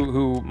those of us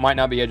who might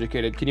not be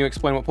educated, can you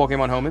explain what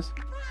Pokemon Home is?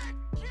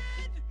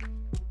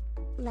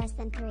 Less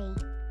than 3.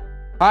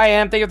 Hi,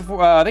 Am. Thank you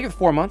for the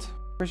 4 months.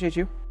 Appreciate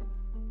you.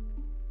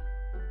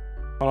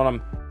 Hold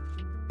on,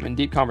 I'm in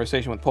deep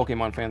conversation with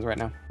Pokemon fans right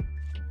now.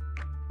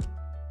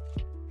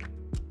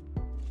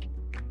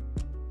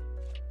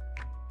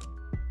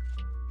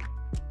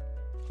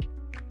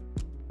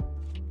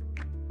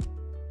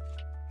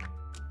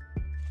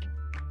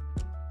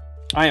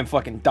 I am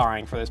fucking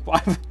dying for this.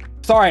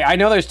 Sorry, I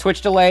know there's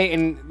Twitch delay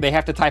and they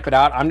have to type it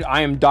out.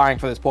 I am dying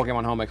for this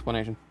Pokemon Home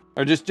explanation.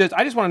 Or I just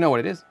want to know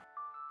what it is.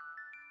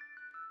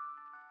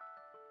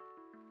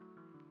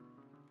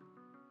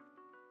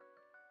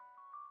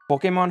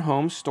 Pokemon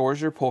Home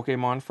stores your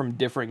Pokemon from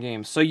different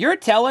games. So you're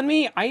telling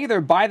me I either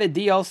buy the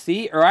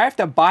DLC or I have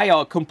to buy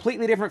a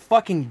completely different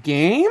fucking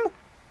game?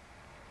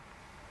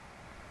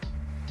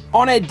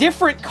 On a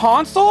different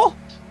console?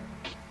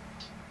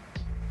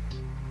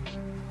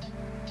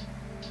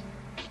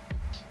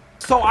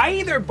 So I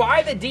either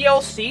buy the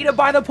DLC to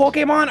buy the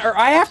Pokemon, or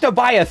I have to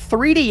buy a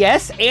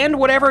 3DS and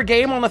whatever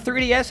game on the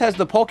 3DS has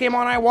the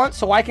Pokemon I want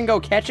so I can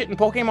go catch it and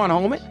Pokemon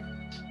Home it?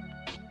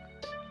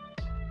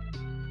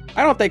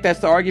 I don't think that's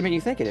the argument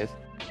you think it is.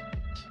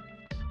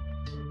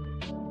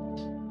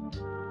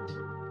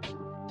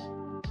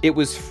 It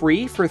was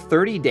free for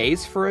 30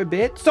 days for a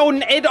bit. So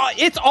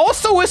it's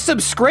also a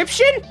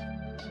subscription?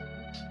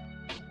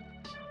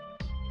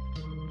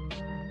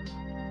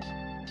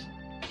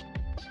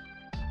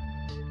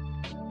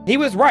 He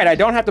was right. I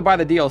don't have to buy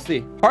the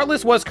DLC.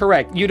 Heartless was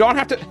correct. You don't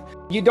have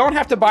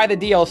to buy the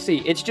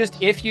DLC. It's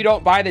just if you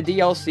don't buy the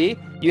DLC,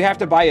 you have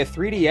to buy a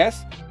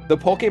 3DS, the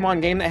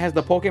Pokemon game that has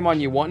the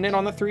Pokemon you want in it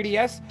on the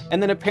 3DS,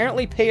 and then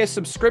apparently pay a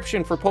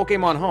subscription for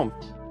Pokemon Home.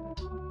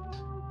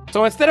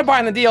 So instead of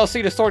buying the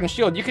DLC to Sword and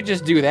Shield, you could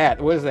just do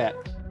that. What is that?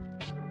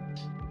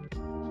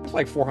 It's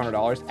like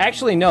 $400.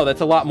 Actually, no,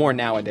 that's a lot more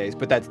nowadays,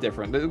 but that's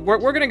different.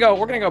 We're gonna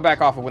go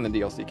back off of when the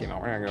DLC came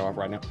out. We're not gonna go off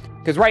right now.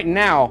 Because right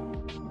now,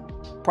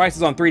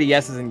 prices on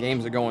 3DSs and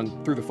games are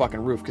going through the fucking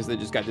roof because they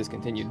just got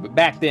discontinued. But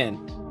back then,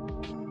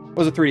 what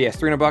was a 3DS?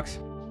 300 bucks?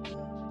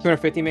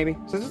 250 maybe?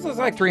 So this is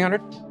like 300,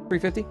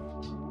 350.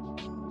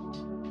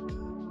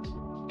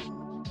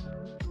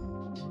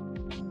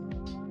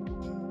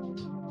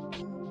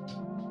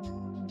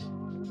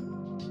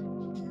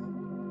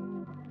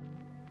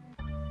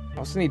 I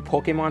also need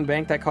Pokemon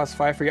Bank. That costs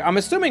 $5 for you. I'm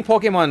assuming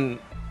Pokemon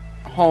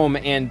Home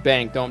and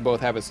Bank don't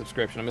both have a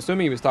subscription. I'm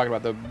assuming he was talking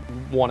about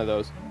one of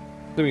those.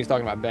 I'm assuming he's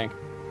talking about Bank.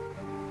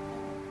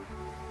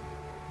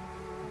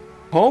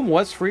 Home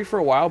was free for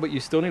a while, but you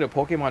still need a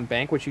Pokemon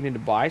Bank, which you need to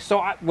buy.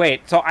 So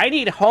wait, so I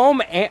need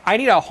I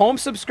need a Home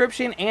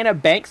subscription and a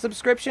Bank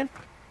subscription?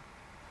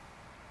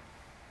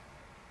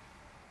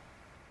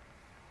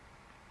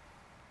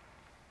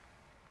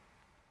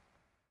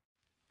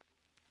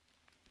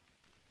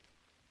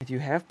 If you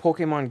have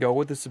Pokemon Go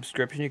with the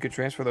subscription, you could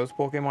transfer those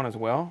Pokemon as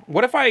well.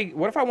 What if I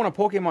want a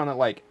Pokemon that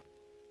like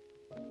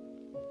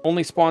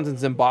only spawns in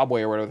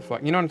Zimbabwe or whatever the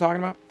fuck? You know what I'm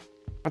talking about?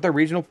 Aren't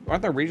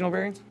there regional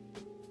variants?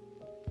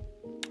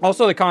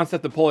 Also, the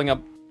concept of pulling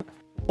up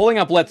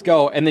Let's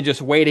Go and then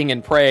just waiting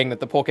and praying that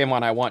the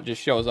Pokemon I want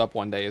just shows up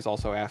one day is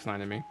also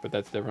asinine to me, but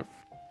that's different.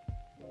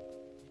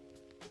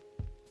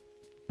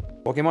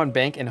 Pokemon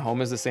Bank and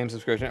Home is the same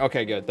subscription.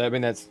 Okay, good. I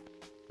mean, that's...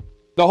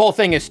 The whole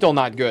thing is still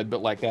not good,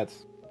 but like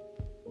that's...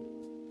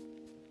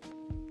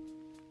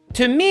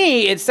 To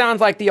me, it sounds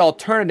like the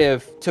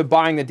alternative to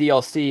buying the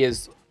DLC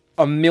is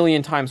a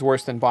million times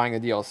worse than buying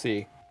the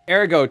DLC.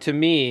 Ergo, to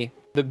me,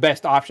 the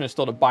best option is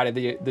still to buy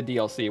the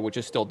DLC, which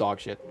is still dog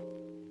shit.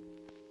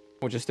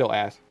 Which is still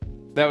ass.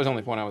 That was the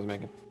only point I was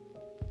making.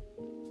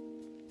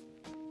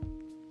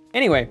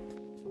 Anyway,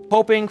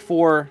 hoping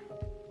for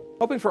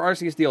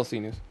Arceus DLC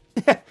news.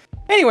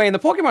 Anyway, in the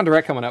Pokemon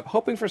Direct coming up,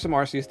 hoping for some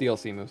Arceus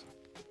DLC news.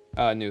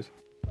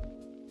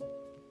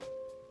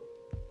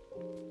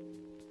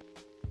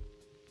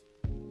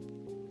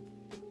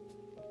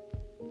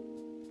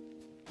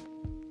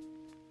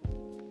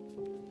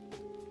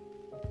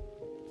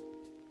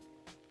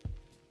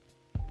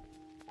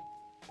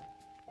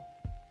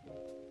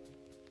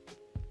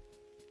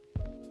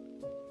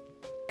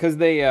 Because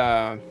they,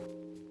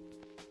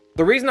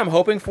 the reason I'm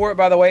hoping for it,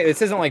 by the way,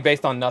 this isn't like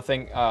based on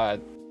nothing.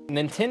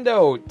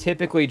 Nintendo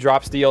typically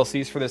drops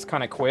DLCs for this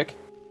kind of quick,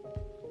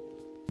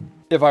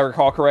 if I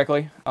recall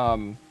correctly.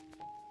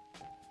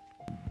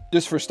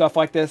 Just for stuff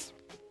like this.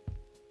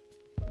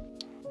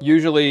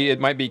 Usually it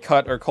might be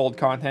cut or cold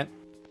content.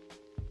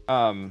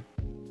 That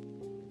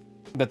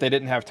they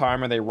didn't have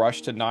time or they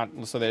rushed to not,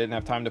 so they didn't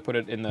have time to put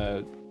it in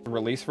the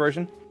release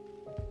version.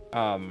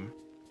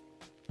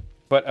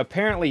 But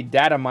apparently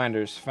data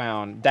miners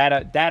found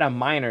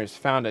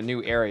a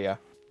new area,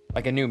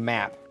 like a new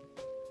map.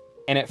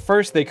 And at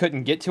first they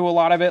couldn't get to a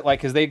lot of it, like,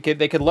 because they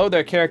could load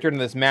their character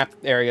into this map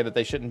area that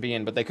they shouldn't be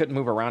in, but they couldn't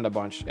move around a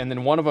bunch. And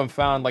then one of them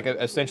found like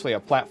essentially a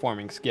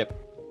platforming skip,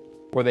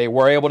 where they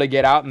were able to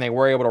get out and they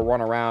were able to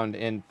run around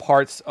in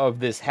parts of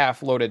this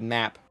half-loaded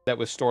map that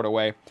was stored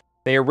away.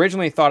 They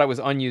originally thought it was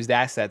unused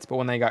assets, but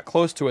when they got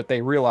close to it,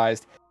 they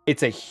realized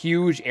it's a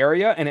huge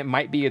area and it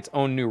might be its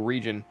own new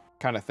region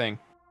kind of thing.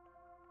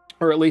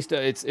 Or at least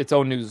its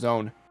own new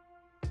zone.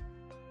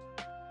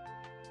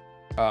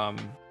 So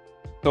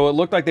it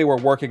looked like they were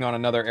working on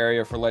another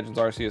area for Legends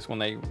Arceus when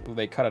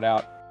they cut it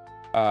out.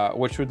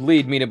 Which would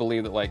lead me to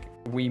believe that, like,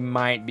 we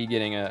might be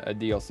getting a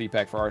DLC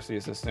pack for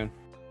Arceus this soon.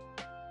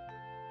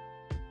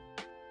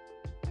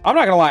 I'm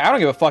not gonna lie, I don't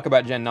give a fuck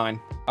about Gen 9.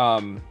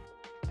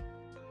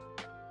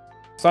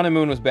 Sun and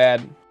Moon was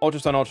bad. Ultra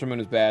Sun, Ultra Moon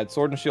was bad.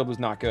 Sword and Shield was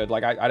not good.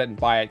 Like, I didn't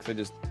buy it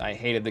because I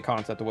hated the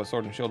concept of what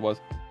Sword and Shield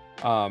was.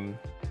 I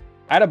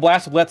had a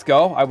blast with Let's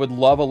Go. I would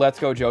love a Let's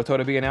Go Johto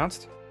to be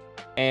announced.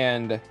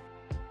 And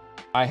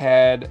I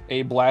had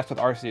a blast with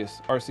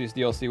Arceus. Arceus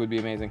DLC would be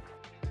amazing.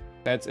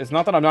 It's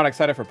not that I'm not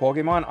excited for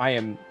Pokemon. I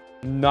am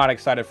not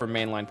excited for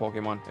mainline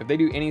Pokemon. If they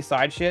do any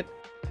side shit,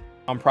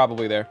 I'm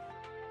probably there.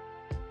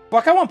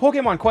 Fuck, I want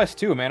Pokemon Quest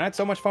too, man. I had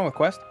so much fun with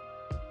Quest.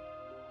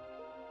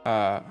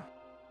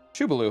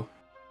 Chubaloo.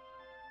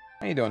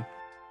 How you doing?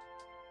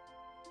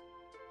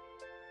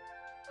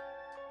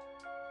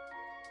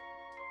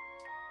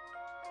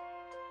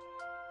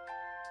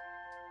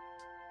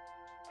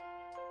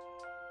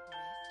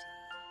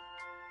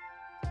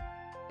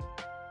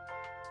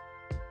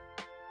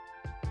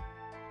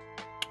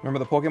 Remember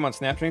the Pokemon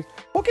Snap streams?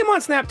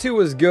 Pokemon Snap 2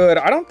 was good.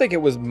 I don't think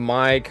it was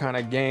my kind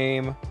of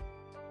game.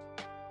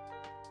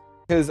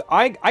 Because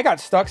I got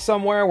stuck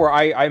somewhere where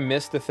I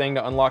missed the thing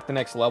to unlock the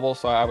next level,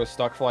 so I was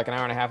stuck for like an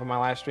hour and a half of my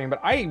last stream.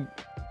 But I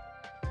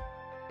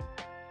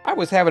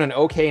was having an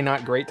okay,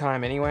 not great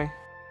time anyway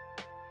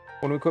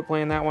when we quit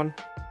playing that one.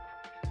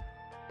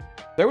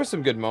 There was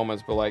some good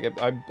moments, but like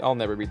I'll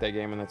never beat that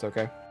game, and that's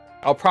okay.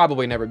 I'll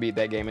probably never beat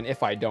that game, and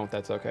if I don't,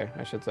 that's okay,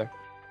 I should say.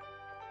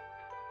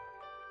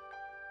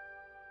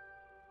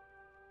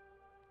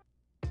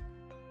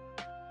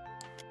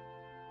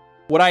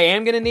 What I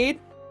am going to need...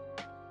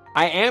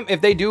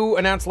 if they do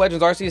announce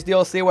Legends Arceus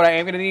DLC, what I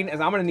am going to need is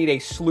I'm going to need a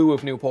slew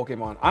of new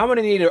Pokemon. I'm going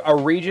to need a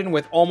region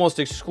with almost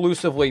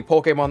exclusively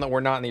Pokemon that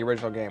were not in the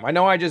original game. I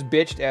know I just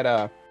bitched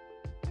at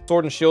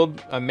Sword and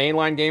Shield, a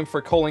mainline game,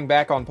 for culling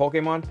back on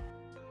Pokemon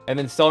and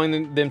then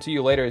selling them to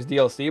you later as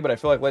DLC, but I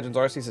feel like Legends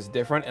Arceus is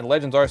different, and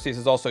Legends Arceus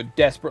is also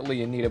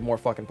desperately in need of more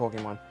fucking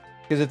Pokemon.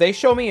 Because if they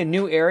show me a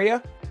new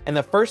area and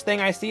the first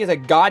thing I see is a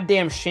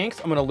goddamn Shinx,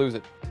 I'm going to lose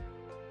it.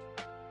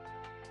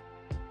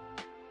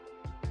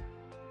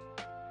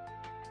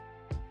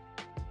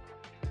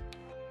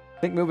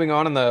 I think moving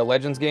on in the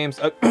Legends games,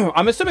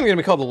 I'm assuming they're going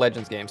to be called the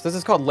Legends games. This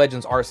is called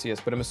Legends Arceus,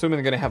 but I'm assuming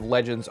they're going to have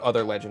Legends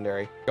other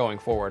Legendary going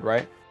forward,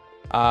 right?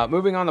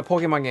 Moving on to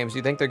Pokemon games, do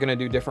you think they're going to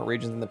do different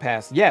regions in the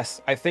past?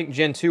 Yes, I think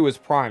Gen 2 is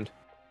primed.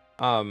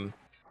 Gen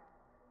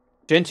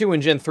 2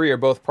 and Gen 3 are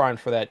both primed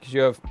for that, because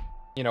you have,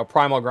 you know,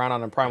 Primal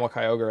Groudon and Primal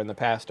Kyogre in the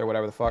past, or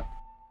whatever the fuck.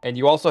 And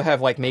you also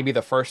have, like, maybe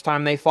the first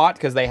time they fought,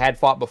 because they had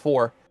fought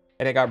before,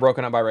 and it got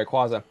broken up by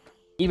Rayquaza.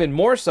 Even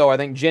more so, I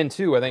think Gen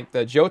 2, I think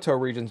the Johto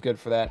region's good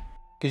for that.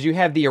 Because you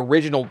have the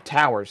original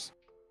towers.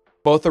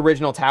 Both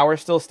original towers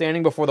still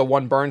standing before the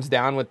one burns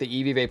down with the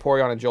Eevee,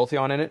 Vaporeon, and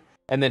Jolteon in it.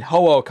 And then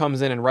Ho-Oh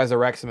comes in and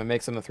resurrects him and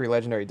makes them the 3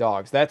 legendary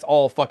dogs. That's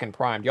all fucking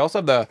primed. You also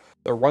have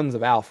the Ruins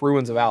of Alph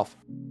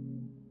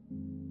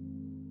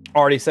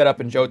already set up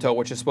in Johto,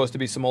 which is supposed to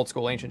be some old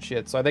school ancient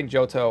shit. So I think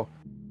Johto...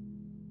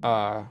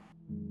 I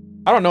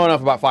don't know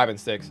enough about 5 and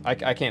 6.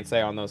 I can't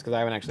say on those because I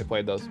haven't actually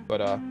played those.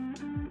 But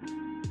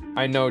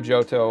I know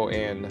Johto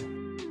and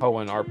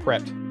Hoenn are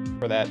prepped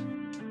for that.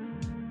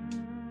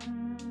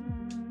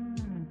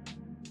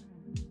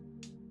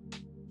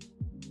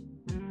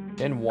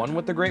 Gen 1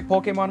 with the Great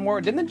Pokemon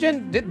War? Didn't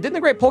the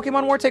Great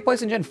Pokemon War take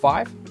place in Gen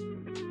 5?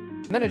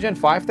 Isn't that a Gen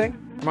 5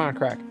 thing? Am I on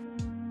crack?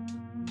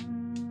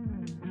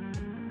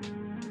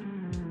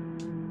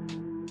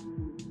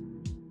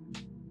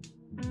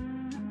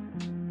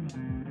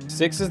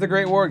 Six is the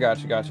Great War?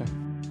 Gotcha, gotcha.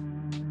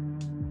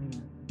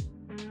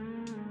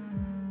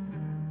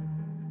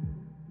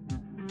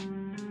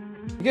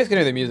 You guys can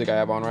hear the music I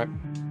have on, right?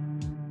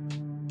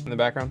 In the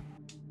background?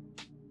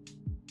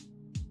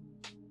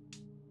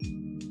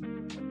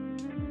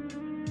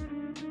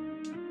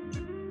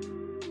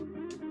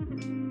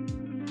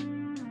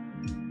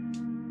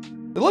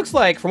 It looks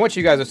like, from what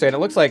you guys are saying, it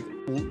looks like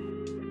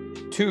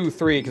 2,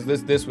 3,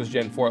 because this was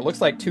Gen 4. It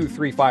looks like 2,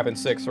 3, 5, and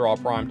 6 are all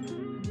primed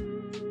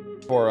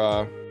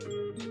for,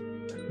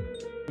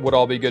 would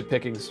all be good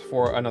pickings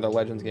for another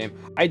Legends game.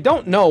 I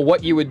don't know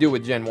what you would do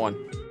with Gen 1.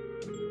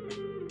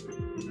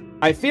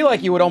 I feel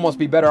like you would almost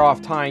be better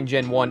off tying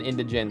Gen 1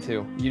 into Gen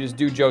 2. You just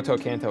do Johto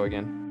Kanto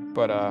again.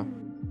 But,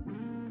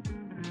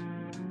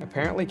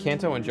 apparently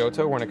Kanto and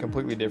Johto were in a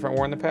completely different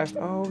war in the past.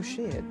 Oh,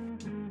 shit.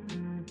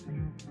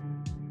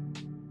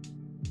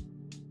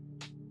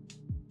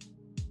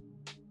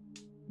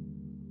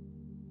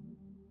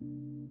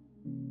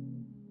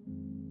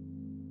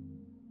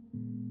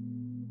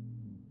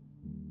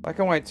 Black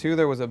and White 2,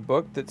 there was a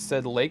book that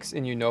said lakes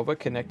in Unova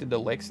connected to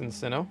lakes in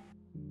Sinnoh.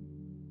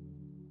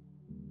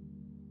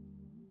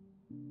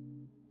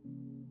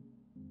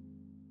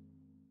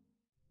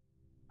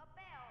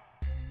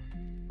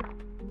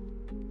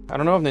 I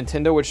don't know if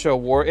Nintendo would show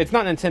war. It's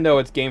not Nintendo,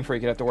 it's Game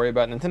Freak you'd have to worry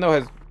about. Nintendo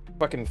has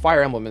fucking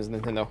Fire Emblem is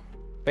Nintendo.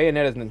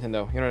 Bayonetta is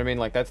Nintendo. You know what I mean?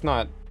 Like, it's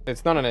not a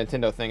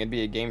Nintendo thing. It'd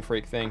be a Game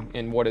Freak thing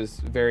in what is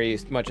very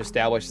much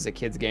established as a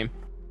kid's game.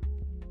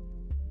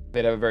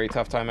 They'd have a very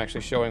tough time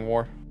actually showing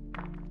war.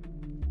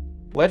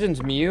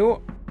 Legends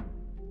Mew?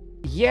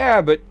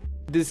 Yeah, but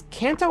does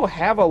Kanto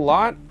have a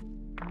lot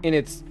in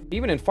its...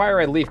 Even in Fire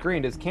Red Leaf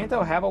Green, does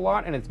Kanto have a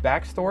lot in its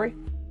backstory?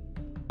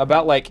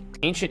 About, like,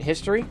 ancient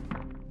history?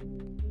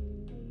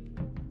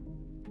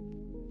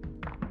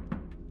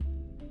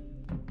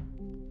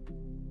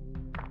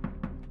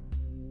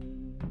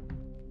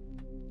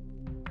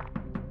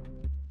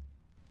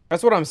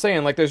 That's what I'm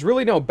saying. Like, there's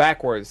really no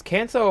backwards.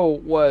 Kanto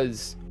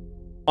was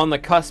on the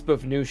cusp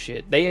of new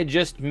shit. They had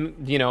just,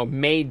 you know,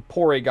 made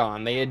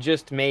Porygon. They had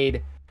just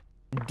made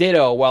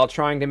Ditto while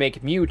trying to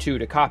make Mewtwo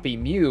to copy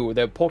Mew.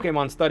 The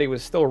Pokemon study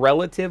was still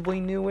relatively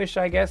newish,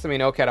 I guess. I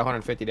mean, Oak had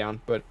 150 down,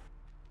 but...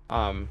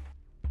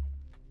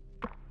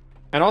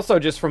 And also,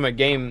 just from a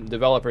game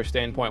developer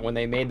standpoint, when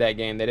they made that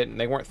game,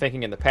 they weren't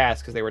thinking in the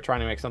past because they were trying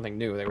to make something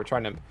new. They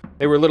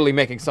were literally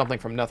making something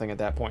from nothing at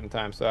that point in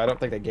time. So I don't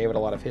think they gave it a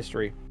lot of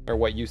history or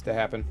what used to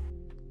happen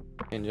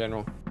in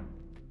general.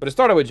 But it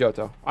started with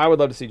Johto. I would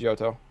love to see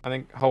Johto. I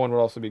think Hoenn would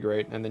also be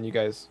great. And then you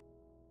guys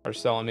are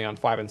selling me on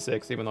 5 and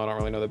 6, even though I don't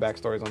really know the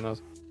backstories on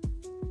those.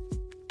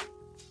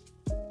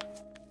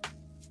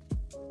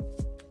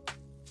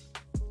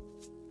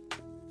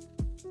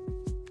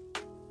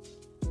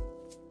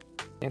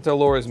 Kanto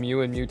lore is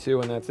Mew and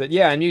Mewtwo, and that's it.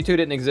 Yeah, and Mewtwo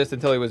didn't exist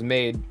until he was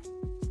made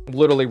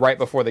literally right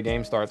before the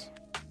game starts.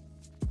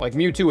 Like,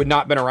 Mewtwo had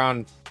not been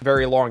around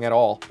very long at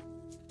all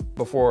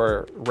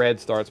before Red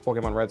starts,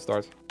 Pokemon Red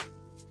starts.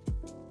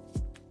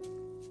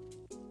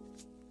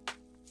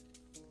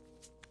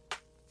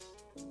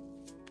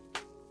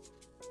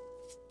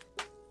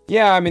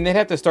 Yeah, I mean, they'd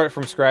have to start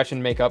from scratch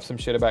and make up some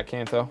shit about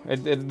Kanto.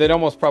 They'd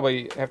almost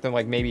probably have to,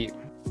 like, maybe...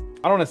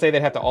 I don't want to say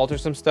they'd have to alter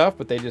some stuff,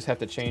 but they just have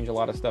to change a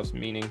lot of stuff's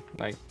meaning.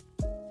 Like,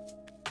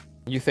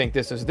 you think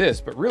this is this,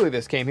 but really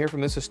this came here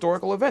from this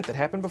historical event that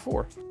happened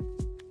before.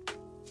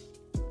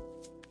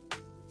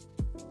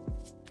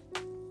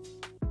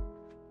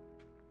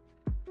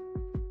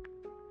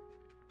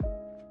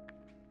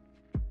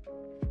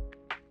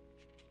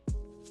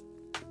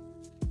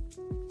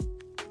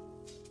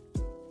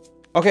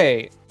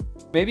 Okay,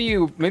 maybe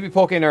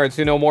Poke nerds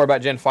who know more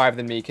about Gen 5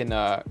 than me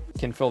can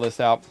fill this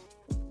out.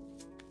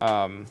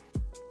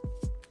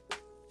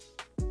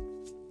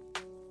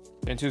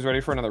 Gen 2's ready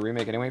for another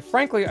remake anyway.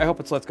 Frankly, I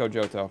hope it's Let's Go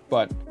Johto,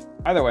 but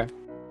either way.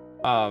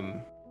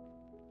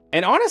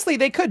 And honestly,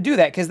 they could do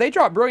that, because they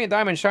dropped Brilliant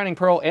Diamond, Shining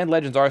Pearl, and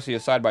Legends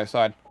Arceus side by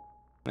side.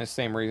 For the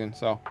same reason,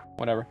 so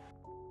whatever.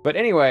 But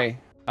anyway,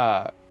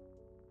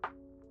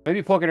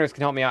 maybe Poke nerds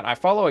can help me out. I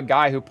follow a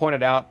guy who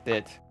pointed out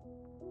that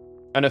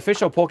an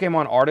official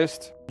Pokemon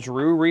artist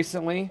drew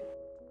recently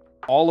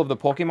all of the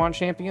Pokemon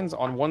champions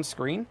on one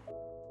screen,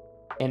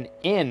 and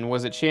N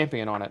was a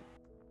champion on it.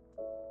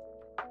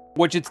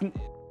 Which it's...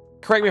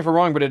 Correct me if I'm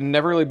wrong, but it had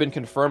never really been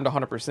confirmed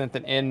 100%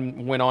 that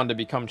N went on to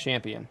become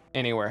champion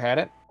anywhere, had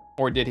it?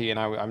 Or did he? And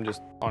I'm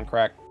just on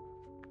crack.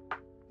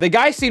 The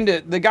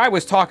guy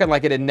was talking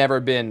like it had never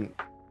been...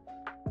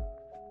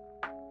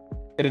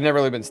 It had never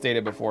really been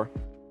stated before.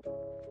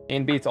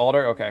 N beats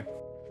Alder? Okay.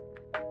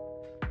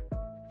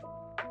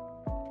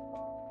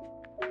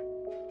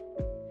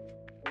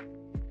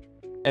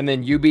 And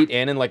then you beat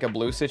N in like a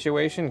blue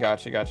situation?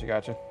 Gotcha, gotcha,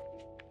 gotcha.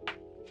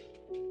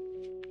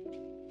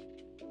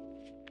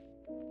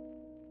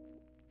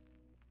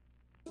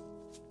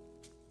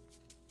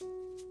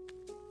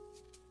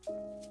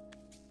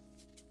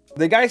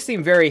 The guy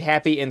seemed very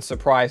happy and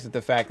surprised at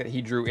the fact that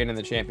he drew N in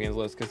the champions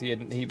list, because he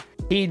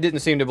didn't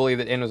seem to believe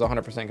that N was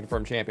 100%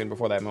 confirmed champion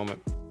before that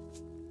moment.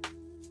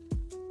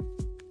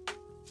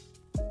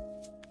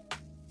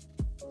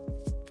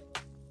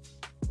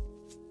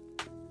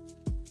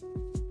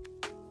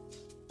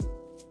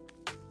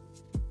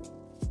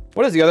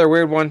 What is the other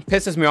weird one?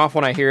 Pisses me off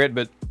when I hear it,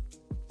 but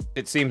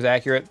it seems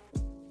accurate.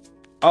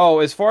 Oh,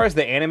 as far as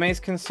the anime is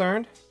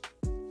concerned,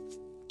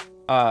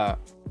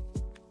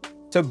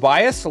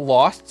 Tobias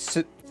lost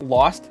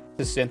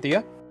to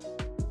Cynthia.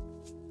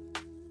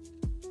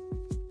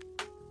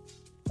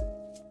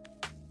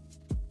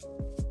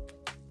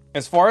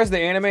 As far as the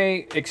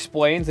anime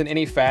explains in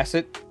any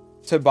facet,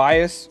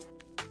 Tobias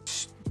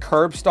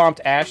curb stomped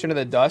Ash into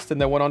the dust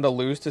and then went on to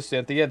lose to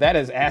Cynthia. That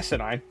is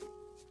asinine.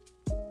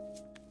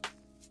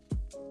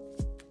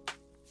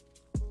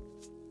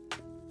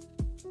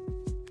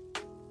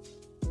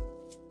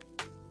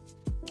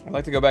 I'd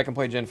like to go back and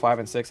play Gen 5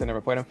 and 6. I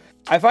never played them.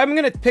 If I'm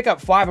going to pick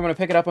up 5, I'm going to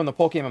pick it up on the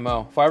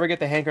PokeMMO. If I ever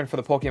get the hankering for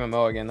the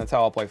PokeMMO again, that's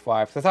how I'll play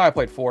 5. That's how I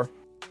played 4.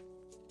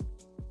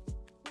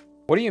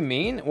 What do you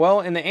mean?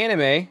 Well, in the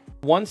anime,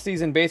 one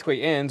season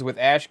basically ends with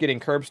Ash getting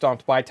curb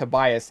stomped by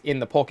Tobias in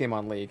the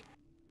Pokemon League.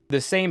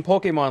 The same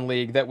Pokemon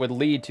League that would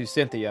lead to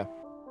Cynthia.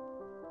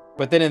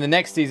 But then in the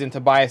next season,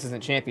 Tobias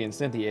isn't champion,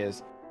 Cynthia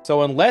is.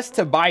 So unless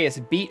Tobias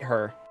beat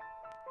her,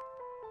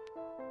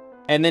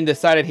 and then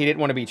decided he didn't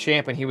want to be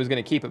champion, he was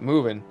going to keep it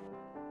moving,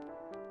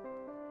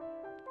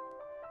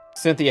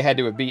 Cynthia had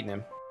to have beaten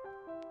him.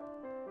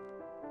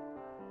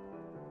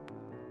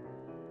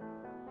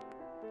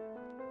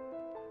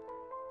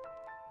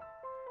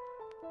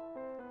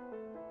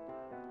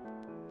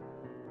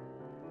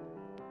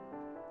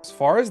 As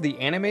far as the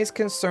anime is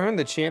concerned,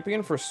 the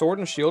champion for Sword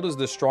and Shield is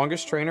the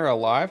strongest trainer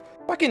alive.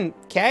 Fucking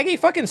Kagi?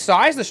 Fucking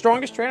Sai's the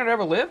strongest trainer to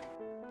ever live?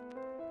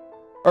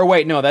 Or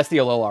wait, no, that's the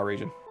Alola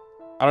region.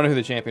 I don't know who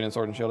the champion in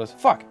Sword and Shield is.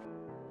 Fuck.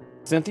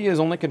 Cynthia is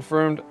only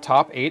confirmed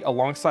top 8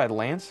 alongside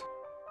Lance.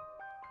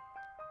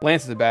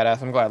 Lance is a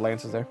badass. I'm glad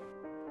Lance is there.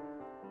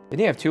 Did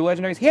he have 2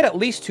 legendaries? He had at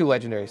least 2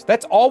 legendaries.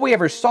 That's all we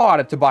ever saw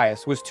out of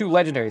Tobias was 2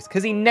 legendaries,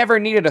 because he never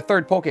needed a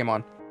 3rd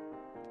Pokemon.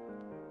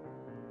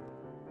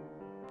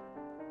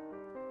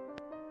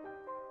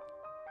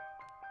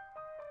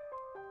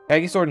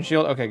 Aggie Sword and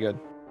Shield. Okay, good.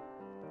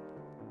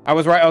 I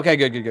was right. Okay,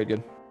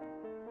 good.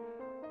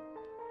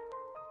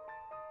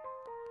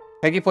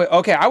 Peggy play.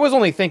 Okay, I was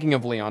only thinking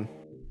of Leon.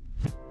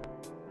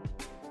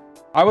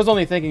 I don't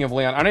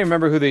even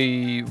remember who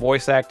the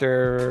voice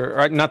actor,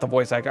 or not the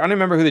voice actor. I don't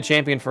remember who the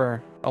champion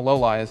for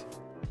Alola is,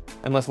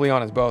 unless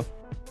Leon is both.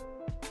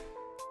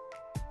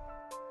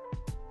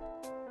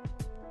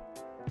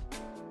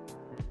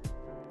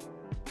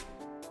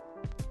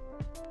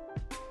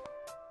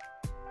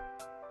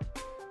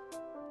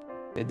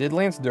 It did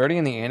Lance dirty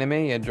in the anime.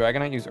 He had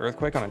Dragonite use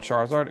Earthquake on a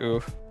Charizard.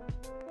 Oof.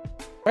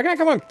 Dragonite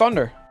come on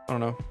Thunder. I don't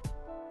know.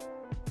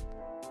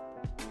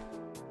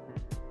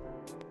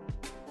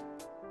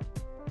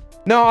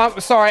 No, I'm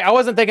sorry. I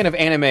wasn't thinking of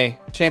anime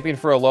champion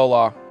for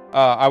Alola.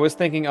 I was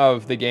thinking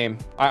of the game.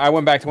 I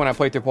went back to when I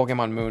played through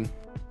Pokemon Moon.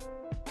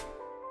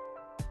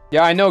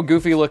 Yeah, I know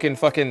goofy looking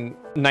fucking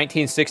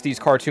 1960s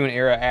cartoon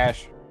era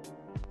Ash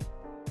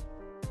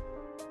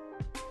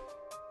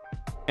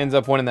ends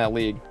up winning that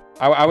league.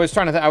 I was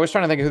trying to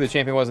think of who the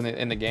champion was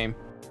in the game.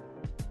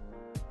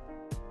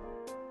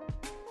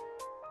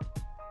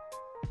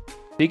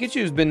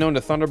 Pikachu's been known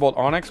to Thunderbolt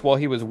Onix while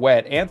he was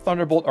wet, and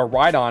Thunderbolt a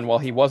Rhydon while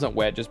he wasn't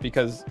wet, just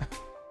because.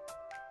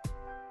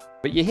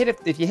 But you hit it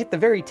if you hit the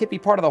very tippy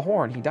part of the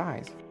horn, he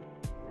dies.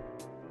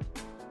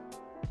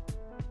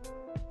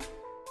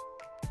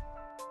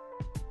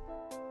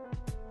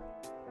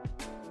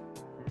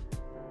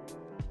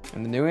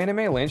 In the new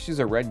anime, Lance uses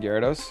a red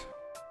Gyarados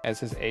as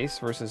his ace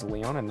versus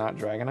Leon and not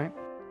Dragonite.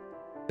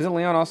 Isn't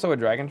Leon also a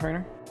dragon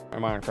trainer? Or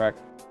am I on crack?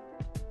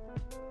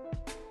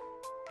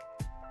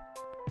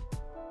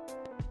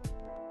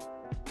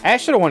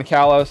 Ash should have won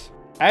Kalos.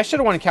 Ash should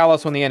have won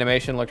Kalos when the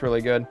animation looked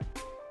really good.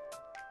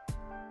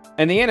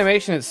 And the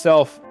animation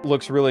itself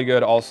looks really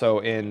good also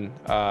in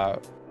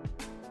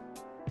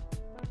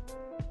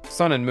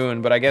Sun and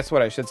Moon, but I guess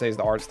what I should say is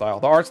the art style.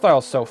 The art style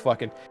is so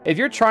fucking... If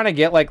you're trying to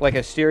get like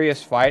a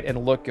serious fight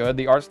and look good,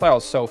 the art style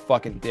is so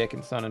fucking dick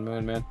in Sun and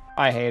Moon, man.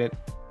 I hate it.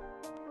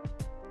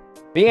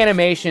 The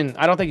animation,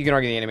 I don't think you can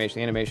argue the animation.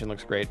 The animation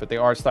looks great, but the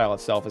art style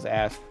itself is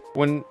ass.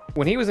 When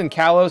he was in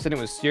Kalos and it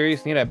was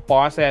serious and he had a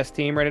boss-ass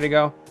team ready to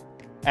go,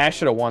 Ash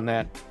should have won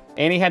that.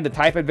 And he had the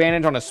type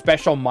advantage on a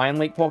special Mind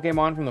Leak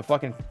Pokemon from the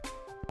fucking...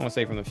 I want to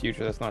say from the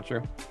future. That's not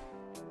true.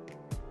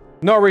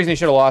 No reason he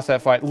should have lost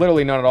that fight.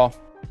 Literally none at all.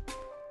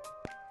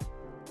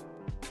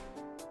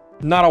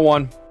 Not a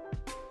 1.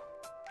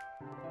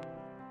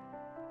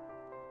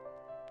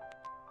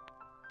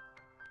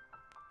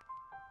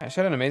 Ash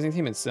had an amazing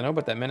team in Sinnoh,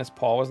 but that menace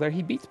Paul was there.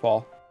 He beats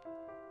Paul.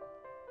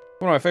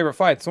 One of my favorite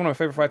fights. One of my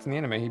favorite fights in the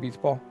anime. He beats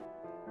Paul.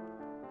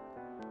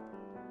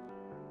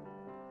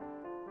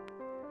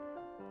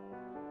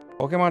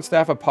 Pokemon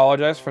staff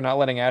apologized for not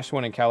letting Ash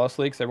win in Kalos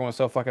League because everyone was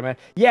so fucking mad.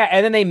 Yeah,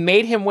 and then they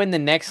made him win the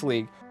next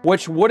league,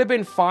 which would have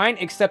been fine,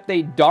 except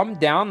they dumbed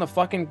down the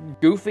fucking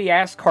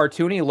goofy-ass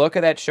cartoony look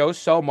of that show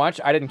so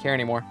much, I didn't care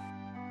anymore.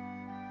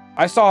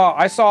 I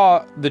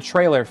saw the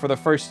trailer for the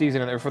first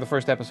season, or for the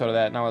first episode of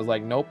that, and I was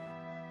like, nope.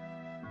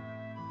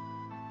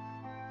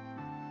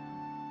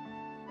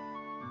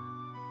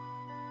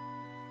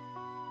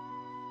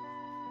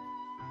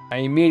 I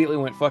immediately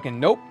went fucking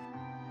nope.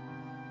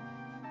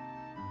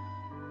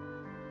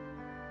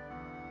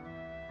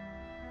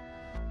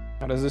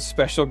 How does this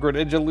special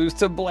Greninja lose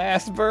to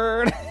Blast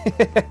Burn?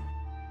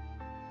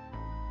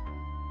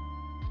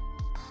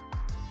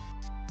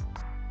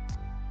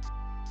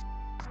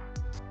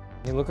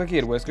 He looked like he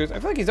had whiskers. I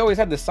feel like he's always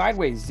had the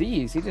sideways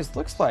Z's. He just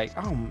looks like,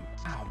 oh my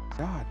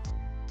god.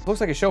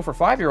 Looks like a show for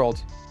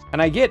 5-year-olds.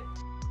 And I get,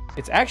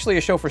 it's actually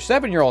a show for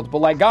 7-year-olds, but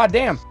like,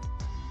 goddamn.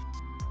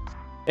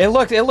 It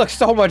looked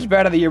so much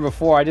better the year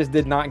before. I just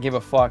did not give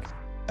a fuck.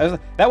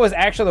 That was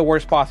actually the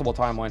worst possible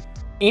timeline.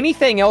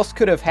 Anything else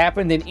could have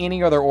happened in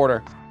any other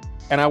order,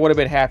 and I would have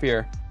been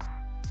happier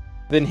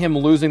than him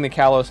losing the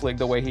Kalos League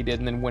the way he did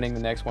and then winning the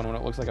next one when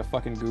it looks like a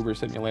fucking goober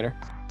simulator.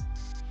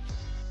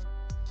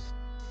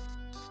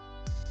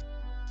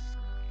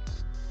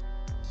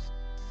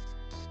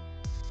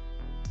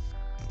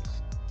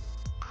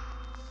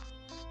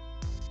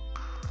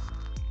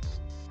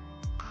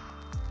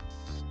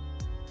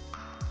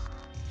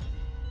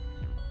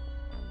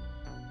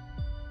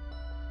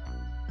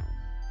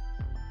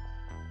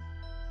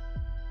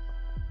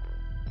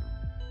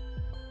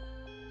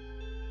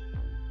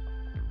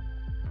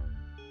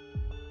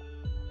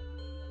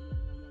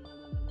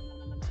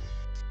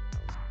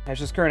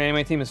 Ash's current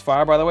anime team is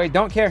fire, by the way.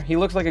 Don't care. He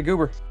looks like a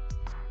goober.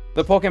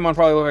 The Pokemon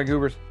probably look like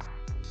goobers.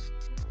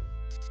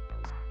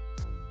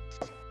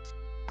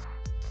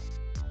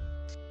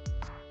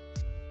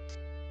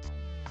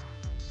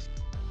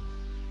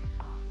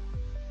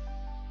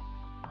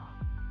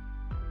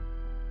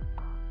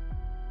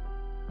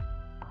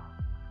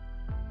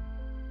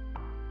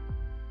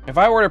 If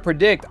I were to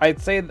predict, I'd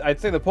say the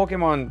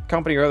Pokemon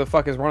company or whoever the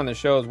fuck is running the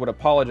shows would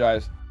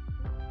apologize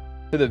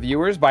to the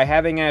viewers by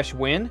having Ash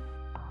win.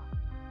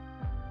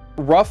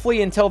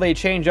 Roughly until they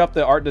change up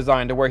the art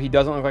design to where he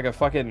doesn't look like a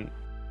fucking...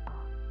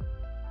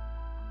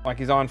 Like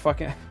he's on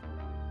fucking...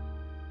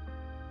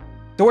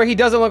 To where he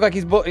doesn't look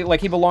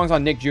like he belongs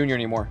on Nick Jr.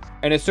 anymore.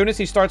 And as soon as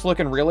he starts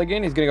looking real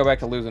again, he's gonna go back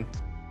to losing.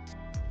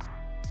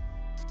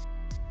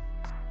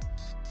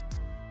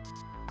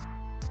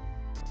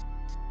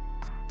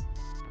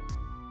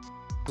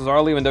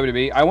 Cesaro leaving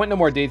WWE. I went into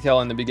more detail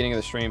in the beginning of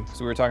the stream,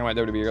 so we were talking about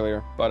WWE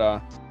earlier.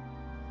 But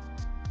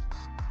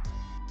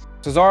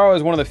Cesaro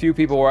is one of the few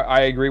people where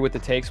I agree with the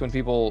takes when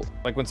people,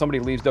 like when somebody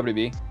leaves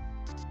WWE.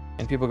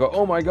 And people go,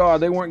 oh my god,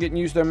 they weren't getting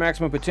used to their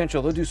maximum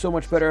potential. They'll do so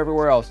much better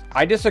everywhere else.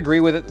 I disagree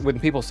with it when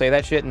people say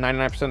that shit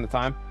 99% of the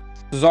time.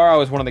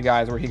 Cesaro is one of the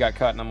guys where he got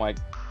cut, and I'm like,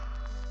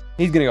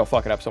 he's going to go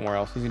fuck it up somewhere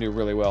else. He's going to do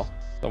really well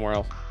somewhere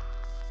else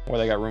where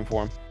they got room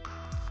for him.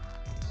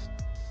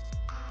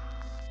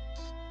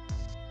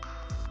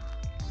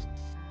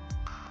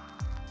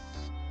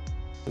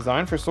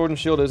 Design for Sword and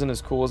Shield isn't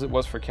as cool as it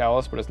was for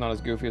Callus, but it's not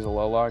as goofy as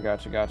Alola.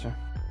 Gotcha, gotcha.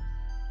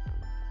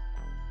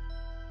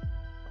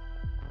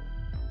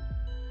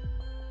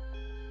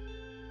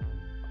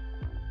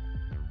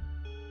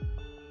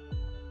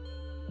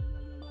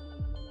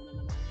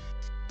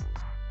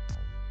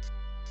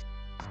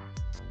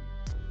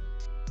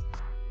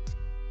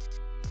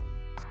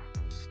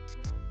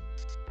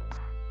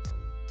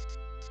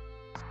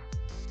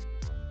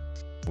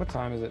 What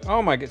time is it?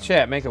 Oh my god,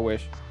 chat, make a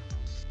wish.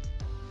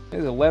 It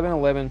is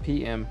 11:11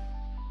 p.m.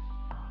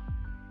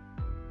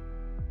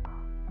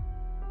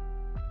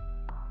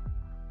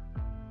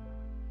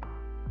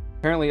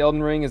 Apparently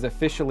Elden Ring is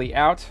officially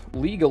out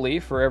legally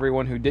for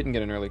everyone who didn't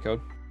get an early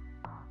code.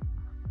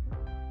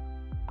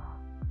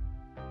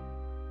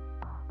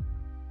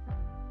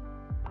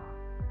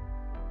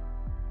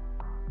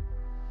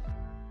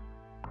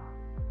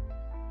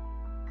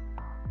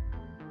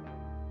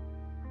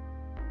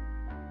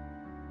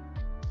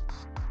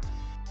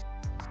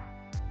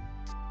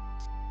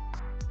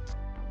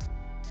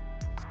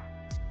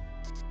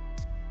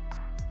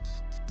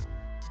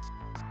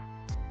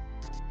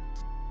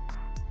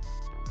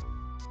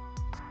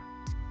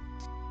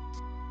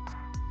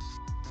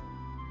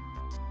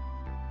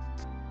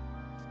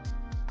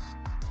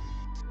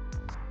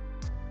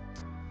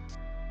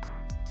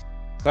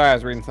 Sorry, I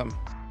was reading something.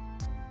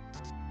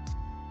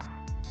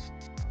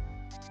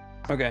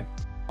 Okay.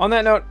 On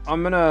that note,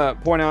 I'm going to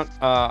point out,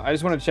 I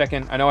just want to check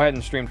in. I know I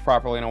hadn't streamed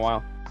properly in a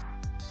while.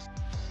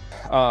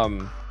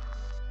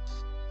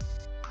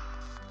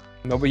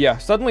 No, but yeah,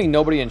 suddenly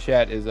nobody in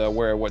chat is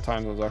aware of what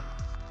time those are.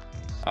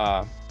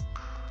 I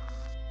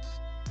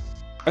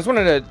just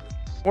wanted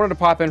to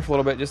pop in for a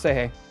little bit, just say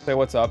hey, say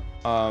what's up.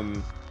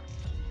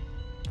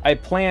 I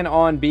plan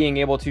on being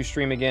able to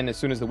stream again as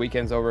soon as the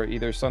weekend's over,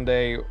 either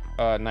Sunday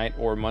night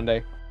or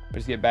Monday.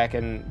 Just get back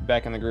in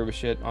the groove of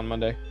shit on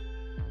Monday.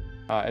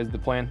 Is the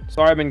plan.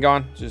 Sorry I've been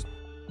gone. Just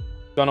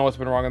don't know what's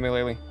been wrong with me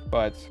lately.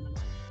 But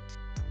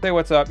say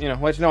what's up. You know,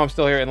 let you know I'm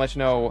still here and let you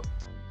know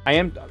I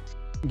am.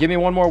 Give me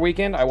one more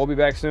weekend. I will be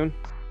back soon,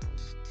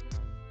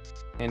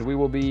 and we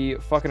will be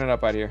fucking it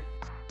up out here,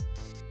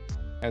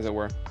 as it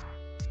were.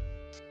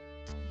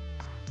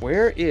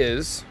 Where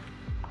is?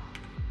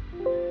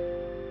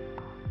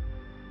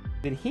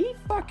 Did he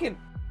fucking...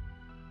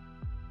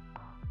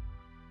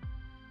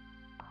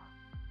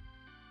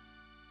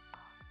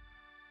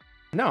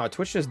 No,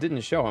 Twitch just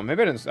didn't show him.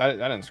 Maybe I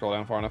didn't scroll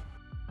down far enough.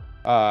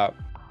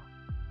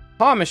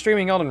 Hom is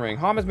streaming Elden Ring.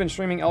 Hom has been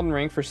streaming Elden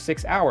Ring for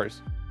 6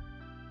 hours.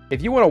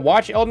 If you want to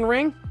watch Elden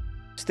Ring,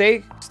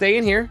 stay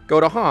in here. Go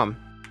to Hom.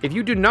 If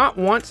you do not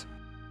want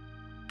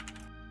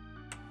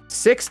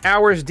 6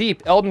 hours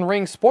deep Elden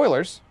Ring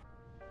spoilers...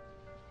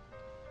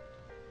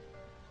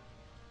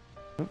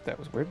 Oh, that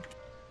was weird.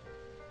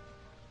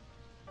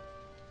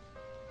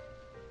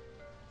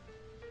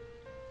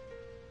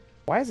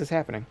 Why is this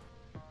happening?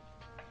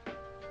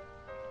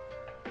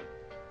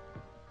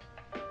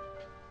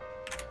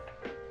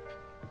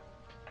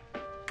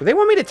 Do they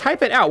want me to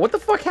type it out? What the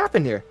fuck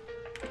happened here?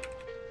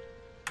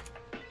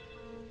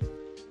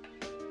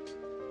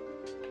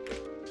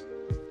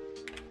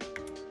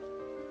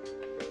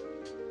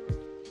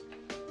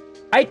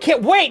 I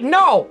can't wait,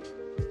 no!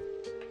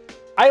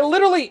 I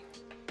literally...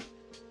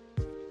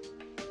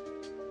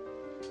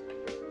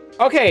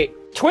 Okay,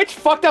 Twitch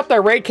fucked up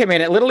their raid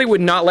command. It literally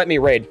would not let me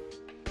raid.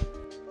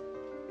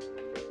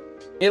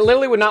 It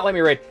literally would not let me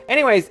raid.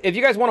 Anyways, if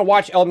you guys want to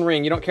watch Elden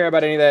Ring, you don't care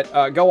about any of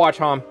that, go watch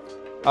Hom.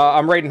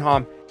 I'm raiding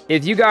Hom.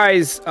 If you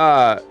guys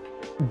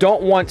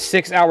don't want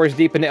 6 hours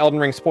deep into Elden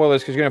Ring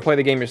spoilers because you're going to play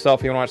the game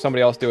yourself, you want to watch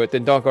somebody else do it,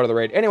 then don't go to the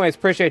raid. Anyways,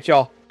 appreciate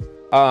y'all.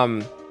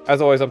 As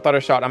always, I'm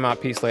Thundershot. I'm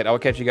out. Peace late. I will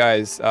catch you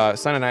guys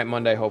Sunday night,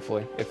 Monday,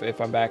 hopefully, if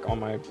I'm back on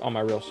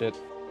my real shit.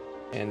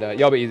 And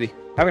y'all be easy.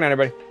 Have a good night,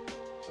 everybody.